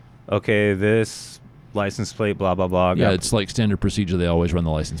 okay, this license plate, blah blah blah. yeah, it's like standard procedure. They always run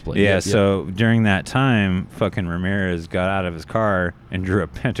the license plate. Yeah, so during that time, fucking Ramirez got out of his car and drew a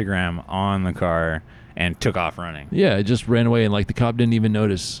pentagram on the car and took off running. Yeah, it just ran away, and like the cop didn't even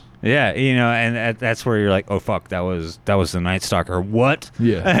notice. Yeah, you know, and that's where you're like, oh fuck, that was the Night Stalker. What?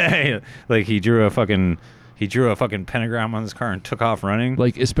 Yeah. Like he drew a fucking pentagram on his car and took off running.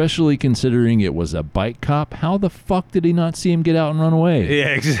 Like, especially considering it was a bike cop, how the fuck did he not see him get out and run away? Yeah,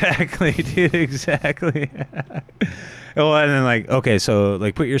 exactly, dude, exactly. Well, and then like, okay, so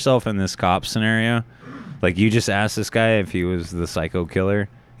like put yourself in this cop scenario. Like you just asked this guy if he was the psycho killer.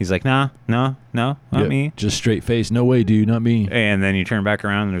 He's like, no, not Yep. me. Just straight face, no way, dude, not me. And then you turn back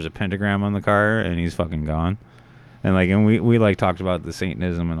around and there's a pentagram on the car and he's fucking gone. And like, and we like talked about the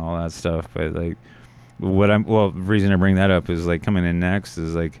Satanism and all that stuff, but like the reason I bring that up is like coming in next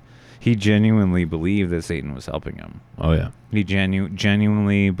is like he genuinely believed that Satan was helping him. Oh yeah. He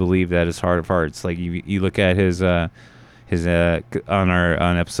genuinely believed that his heart of hearts. Like you look at his on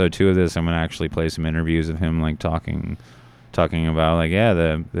episode 2 of this, I'm gonna actually play some interviews of him like talking about like, yeah,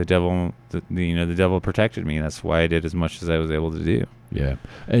 the devil, the devil protected me. That's why I did as much as I was able to do. Yeah.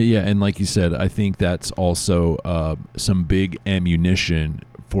 Yeah, and like you said, I think that's also some big ammunition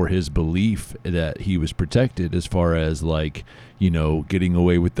for his belief that he was protected, as far as, like, getting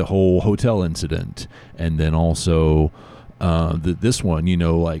away with the whole hotel incident. And then also this one,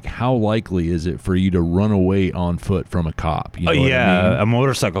 like, how likely is it for you to run away on foot from a cop? You know what I mean? A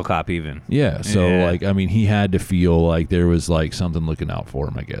motorcycle cop even. Yeah, so Yeah. like, I mean, he had to feel like there was like something looking out for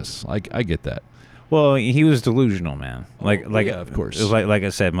him, I guess. Like, I get that. Well, he was delusional, man. Like, yeah, of course. Like I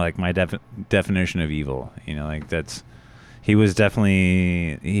said, like my definition of evil. Like he was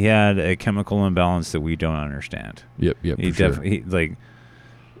definitely, he had a chemical imbalance that we don't understand. Yep, He for sure. definitely like.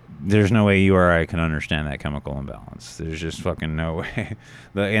 There's no way you or I can understand that chemical imbalance. There's just fucking no way.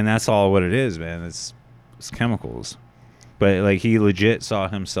 And that's all what it is, man. It's chemicals. But like, he legit saw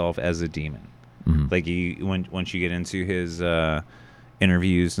himself as a demon. Mhm. Like, once you get into his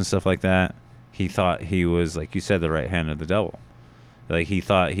interviews and stuff like that, he thought he was, like you said, the right hand of the devil. Like, he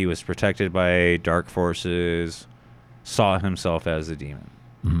thought he was protected by dark forces, saw himself as a demon.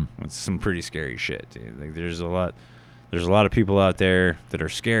 Mhm. It's some pretty scary shit, dude. Like, there's a lot of people out there that are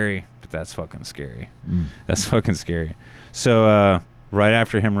scary, but that's fucking scary. That's fucking scary. So right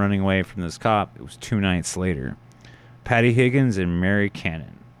after him running away from this cop, it was 2 nights later, Patty Higgins and Mary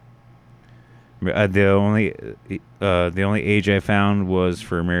Cannon. The only age I found was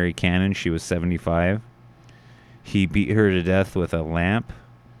for Mary Cannon. She was 75. He beat her to death with a lamp,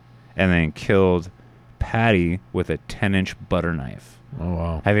 and then killed Patty with a 10-inch butter knife. Oh,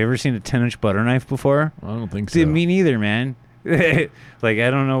 wow. Have you ever seen a 10-inch butter knife before? I don't think so. Dude, me neither, man. Like, I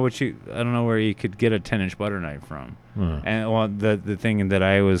don't know where you could get a 10-inch butter knife from. And well, the thing that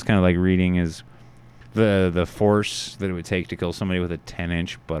I was kind of like reading is the force that it would take to kill somebody with a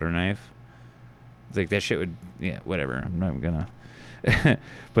 10-inch butter knife. It's like, that shit would, yeah, whatever. I'm not gonna.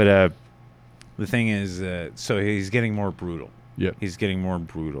 But the thing is, so he's getting more brutal. Yep. He's getting more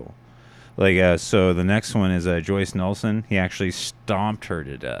brutal. Like, so the next one is Joyce Nelson. He actually stomped her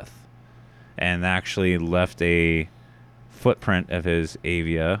to death, and actually left a footprint of his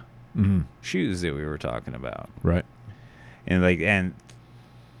Avia shoes that we were talking about. Right. And I'm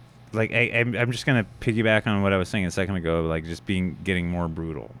just gonna piggyback on what I was saying a second ago, like, just getting more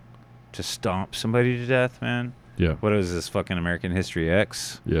brutal. To stomp somebody to death, man. Yeah. What is this, fucking American History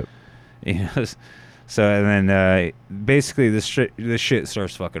X? Yep. So, and then basically this shit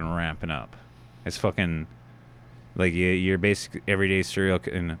starts fucking ramping up. It's fucking like, you're basically everyday serial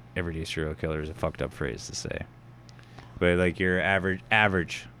killer is a fucked up phrase to say, but like, your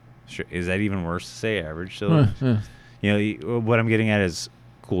average, is that even worse to say, average? So what I'm getting at is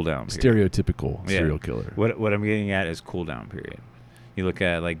cool down period. Stereotypical serial killer. What I'm getting at is cool down period. You look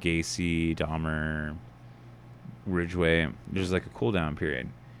at like Gacy, Dahmer, Ridgway, there's like a cool down period.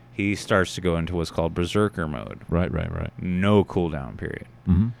 He starts to go into what's called berserker mode. Right. No cool down period.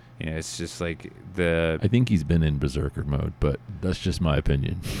 Mm-hmm. It's just like I think he's been in berserker mode, but that's just my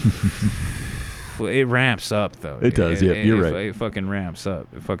opinion. It ramps up, though. It does, yeah. You're right. It fucking ramps up.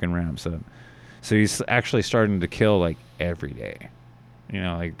 So he's actually starting to kill like every day.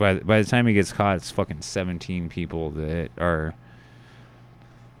 Like by the time he gets caught, it's fucking 17 people that are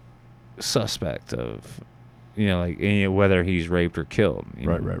suspect of, whether he's raped or killed.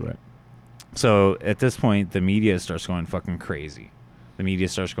 Right. So at this point, the media starts going fucking crazy.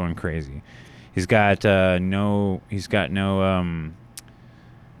 He's got no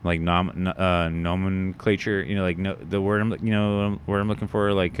like nomenclature. The word I'm looking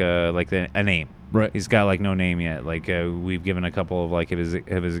for, like a name. Right. He's got like no name yet. Like, we've given a couple of like of his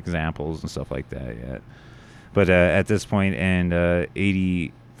examples and stuff like that yet. But at this point, and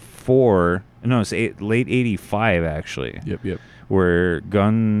late 85 actually. Yep. Where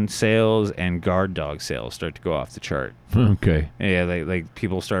gun sales and guard dog sales start to go off the chart. Okay. Yeah, like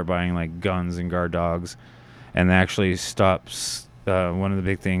people start buying like guns and guard dogs, and that actually stops. One of the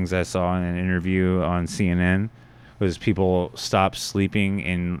big things I saw in an interview on CNN was people stopped sleeping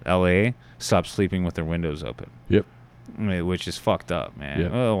in LA, stopped sleeping with their windows open. Yep. Which is fucked up, man.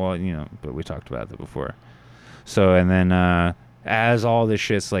 Yep. Oh, well, but we talked about that before. So, and then as all this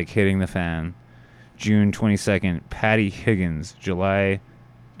shit's like hitting the fan, June 22nd, Patty Higgins, July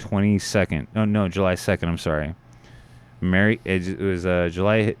 2nd, I'm sorry. It was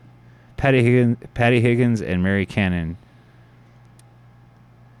July, Patty Higgins and Mary Cannon,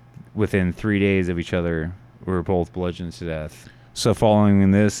 within 3 days of each other, were both bludgeoned to death. So following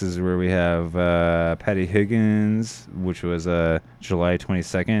this is where we have Patty Higgins, which was July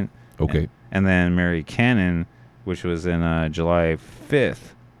 22nd. Okay. And then Mary Cannon, which was in July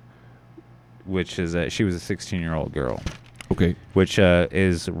 5th, which is she was a 16-year-old girl. Okay. Which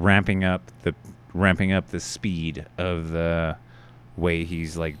is ramping up the speed of the way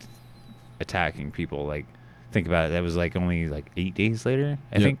he's like attacking people. Like, think about it. That was like only like 8 days later.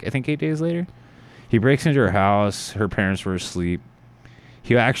 I think 8 days later. He breaks into her house. Her parents were asleep.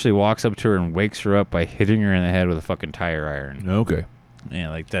 He actually walks up to her and wakes her up by hitting her in the head with a fucking tire iron. Okay. Yeah,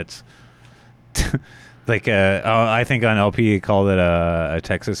 like that's like I think on LP he called it a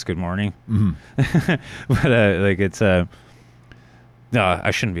Texas Good Morning. Mm-hmm. But like it's no,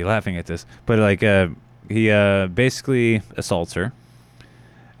 I shouldn't be laughing at this. But like he basically assaults her,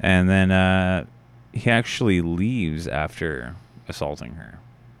 and then he actually leaves after assaulting her.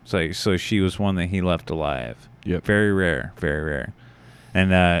 So she was one that he left alive. Yep. Very rare, very rare.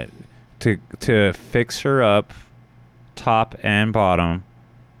 And to fix her up, top and bottom,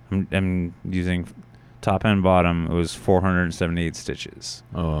 I'm using top and bottom. It was 478 stitches.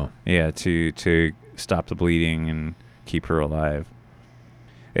 Oh, wow. Yeah, to stop the bleeding and keep her alive.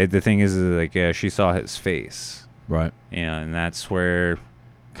 The thing is like she saw his face, Right. and that's where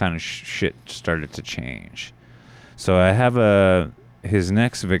kind of shit started to change. So I have his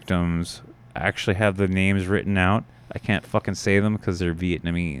next victims. I actually have the names written out. I can't fucking say them because they're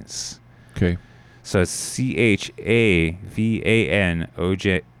Vietnamese. Okay. So it's CHAVANONG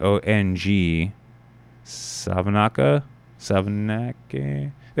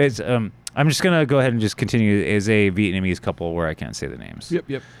Savanake. It's I'm just gonna go ahead and just continue as a Vietnamese couple where I can't say the names.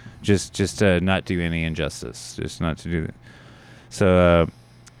 Yep. Just to not do any injustice. Just not to do that. So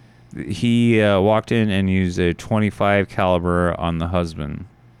he walked in and used a .25 caliber on the husband.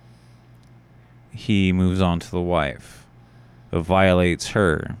 He moves on to the wife, violates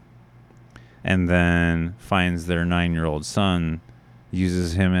her, and then finds their 9-year-old son,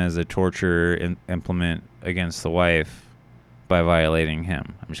 uses him as a torture implement against the wife by violating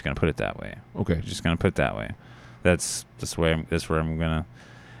him. I'm just gonna put it that way. Okay. Just gonna put it that way. That's where I'm gonna.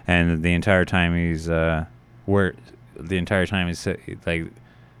 And the entire time he's like,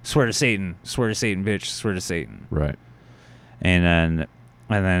 swear to Satan, bitch, swear to Satan. Right. And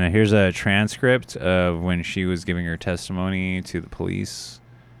then here's a transcript of when she was giving her testimony to the police.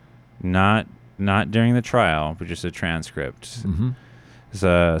 Not during the trial, but just a transcript. Mm-hmm.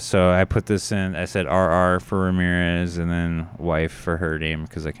 So I put this in. I said RR for Ramirez and then wife for her name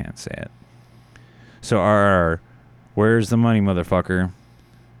because I can't say it. So RR, where's the money, motherfucker?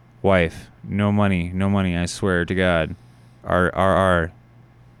 Wife, no money, I swear to God. RR,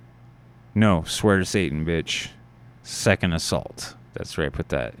 no, swear to Satan, bitch. Second assault. That's where I put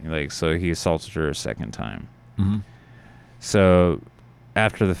that. Like, so he assaulted her a second time. Mm-hmm. So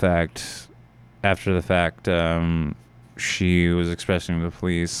after the fact, she was expressing to the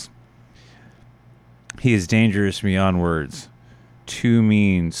police, he is dangerous beyond words. Too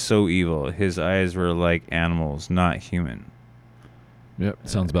mean, so evil. His eyes were like animals, not human. Yep.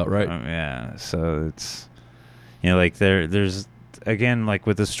 Sounds about right. Yeah. So it's, like there's, again, like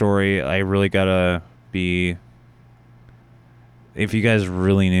with the story, I really gotta be, if you guys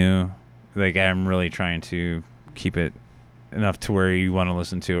really knew, like I'm really trying to keep it enough to where you want to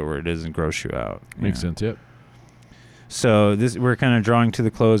listen to it where it doesn't gross you out. Makes sense, yep. So we're kind of drawing to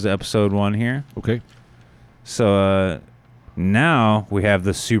the close of episode 1 here. Okay. So now we have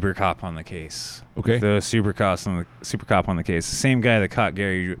the super cop on the case. Okay. The super cop on the case. The same guy that caught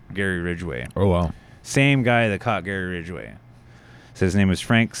Gary Ridgway. Oh, wow. Same guy that caught Gary Ridgway. So his name is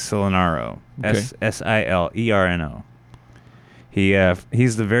Frank Silenaro. Okay. Silerno.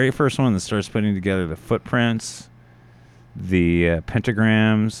 He's the very first one that starts putting together the footprints, the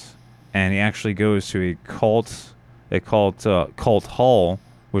pentagrams, and he actually goes to a cult hall,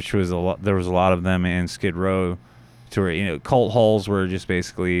 which was there was a lot of them in Skid Row, to where cult halls were just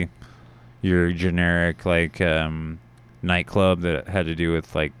basically your generic like nightclub that had to do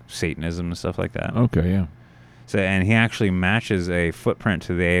with like Satanism and stuff like that. Okay, yeah. So and he actually matches a footprint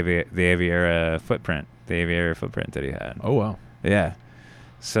to the Aviera footprint that he had. Oh, wow. Yeah.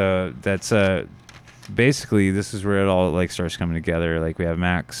 So that's basically this is where it all like starts coming together. Like we have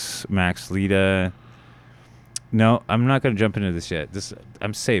Max Lita. No, I'm not going to jump into this yet.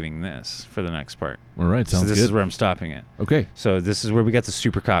 I'm saving this for the next part. All right, sounds good. So this good. is where I'm stopping it. Okay. So this is where we got the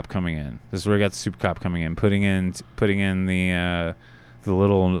super cop coming in. Putting in the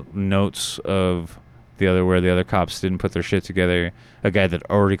little notes of where the other cops didn't put their shit together. A guy that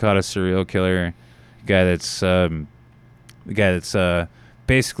already caught a serial killer. A guy that's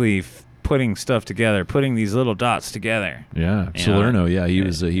basically putting stuff together, putting these little dots together. Yeah, Salerno. Yeah, he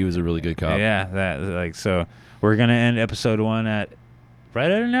was a really good cop. Yeah, so we're gonna end episode 1 at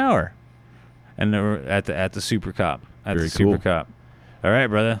an hour, and we're at the super cop. Very cool. Super cop. All right,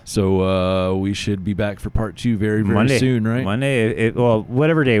 brother. So we should be back for part 2 very Monday, soon, right? Monday.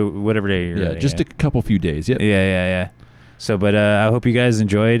 Whatever day. You're yeah, ready, just a few days. Yep. Yeah. So, but I hope you guys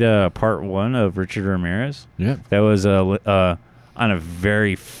enjoyed part 1 of Richard Ramirez. Yeah. That was on a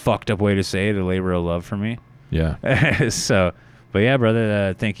very fucked up way to say it, a labor of love for me. Yeah. So, but yeah,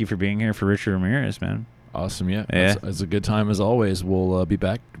 brother, thank you for being here for Richard Ramirez, man. Awesome. Yeah. Yeah. It's a good time as always. We'll be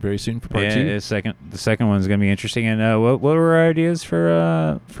back very soon for part Yeah, 2. the second one's gonna be interesting. And what were our ideas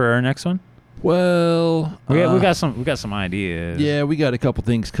for our next one? Well, We got some ideas. Yeah, we got a couple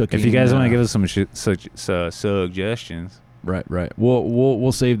things cooking. If you guys want to give us some suggestions. Right.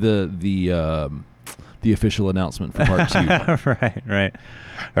 We'll save the official announcement for part 2. Right.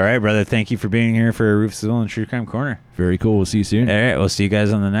 All right, brother. Thank you for being here for Rufus Hill and True Crime Corner. Very cool. We'll see you soon. All right, we'll see you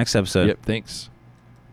guys on the next episode. Yep. Thanks.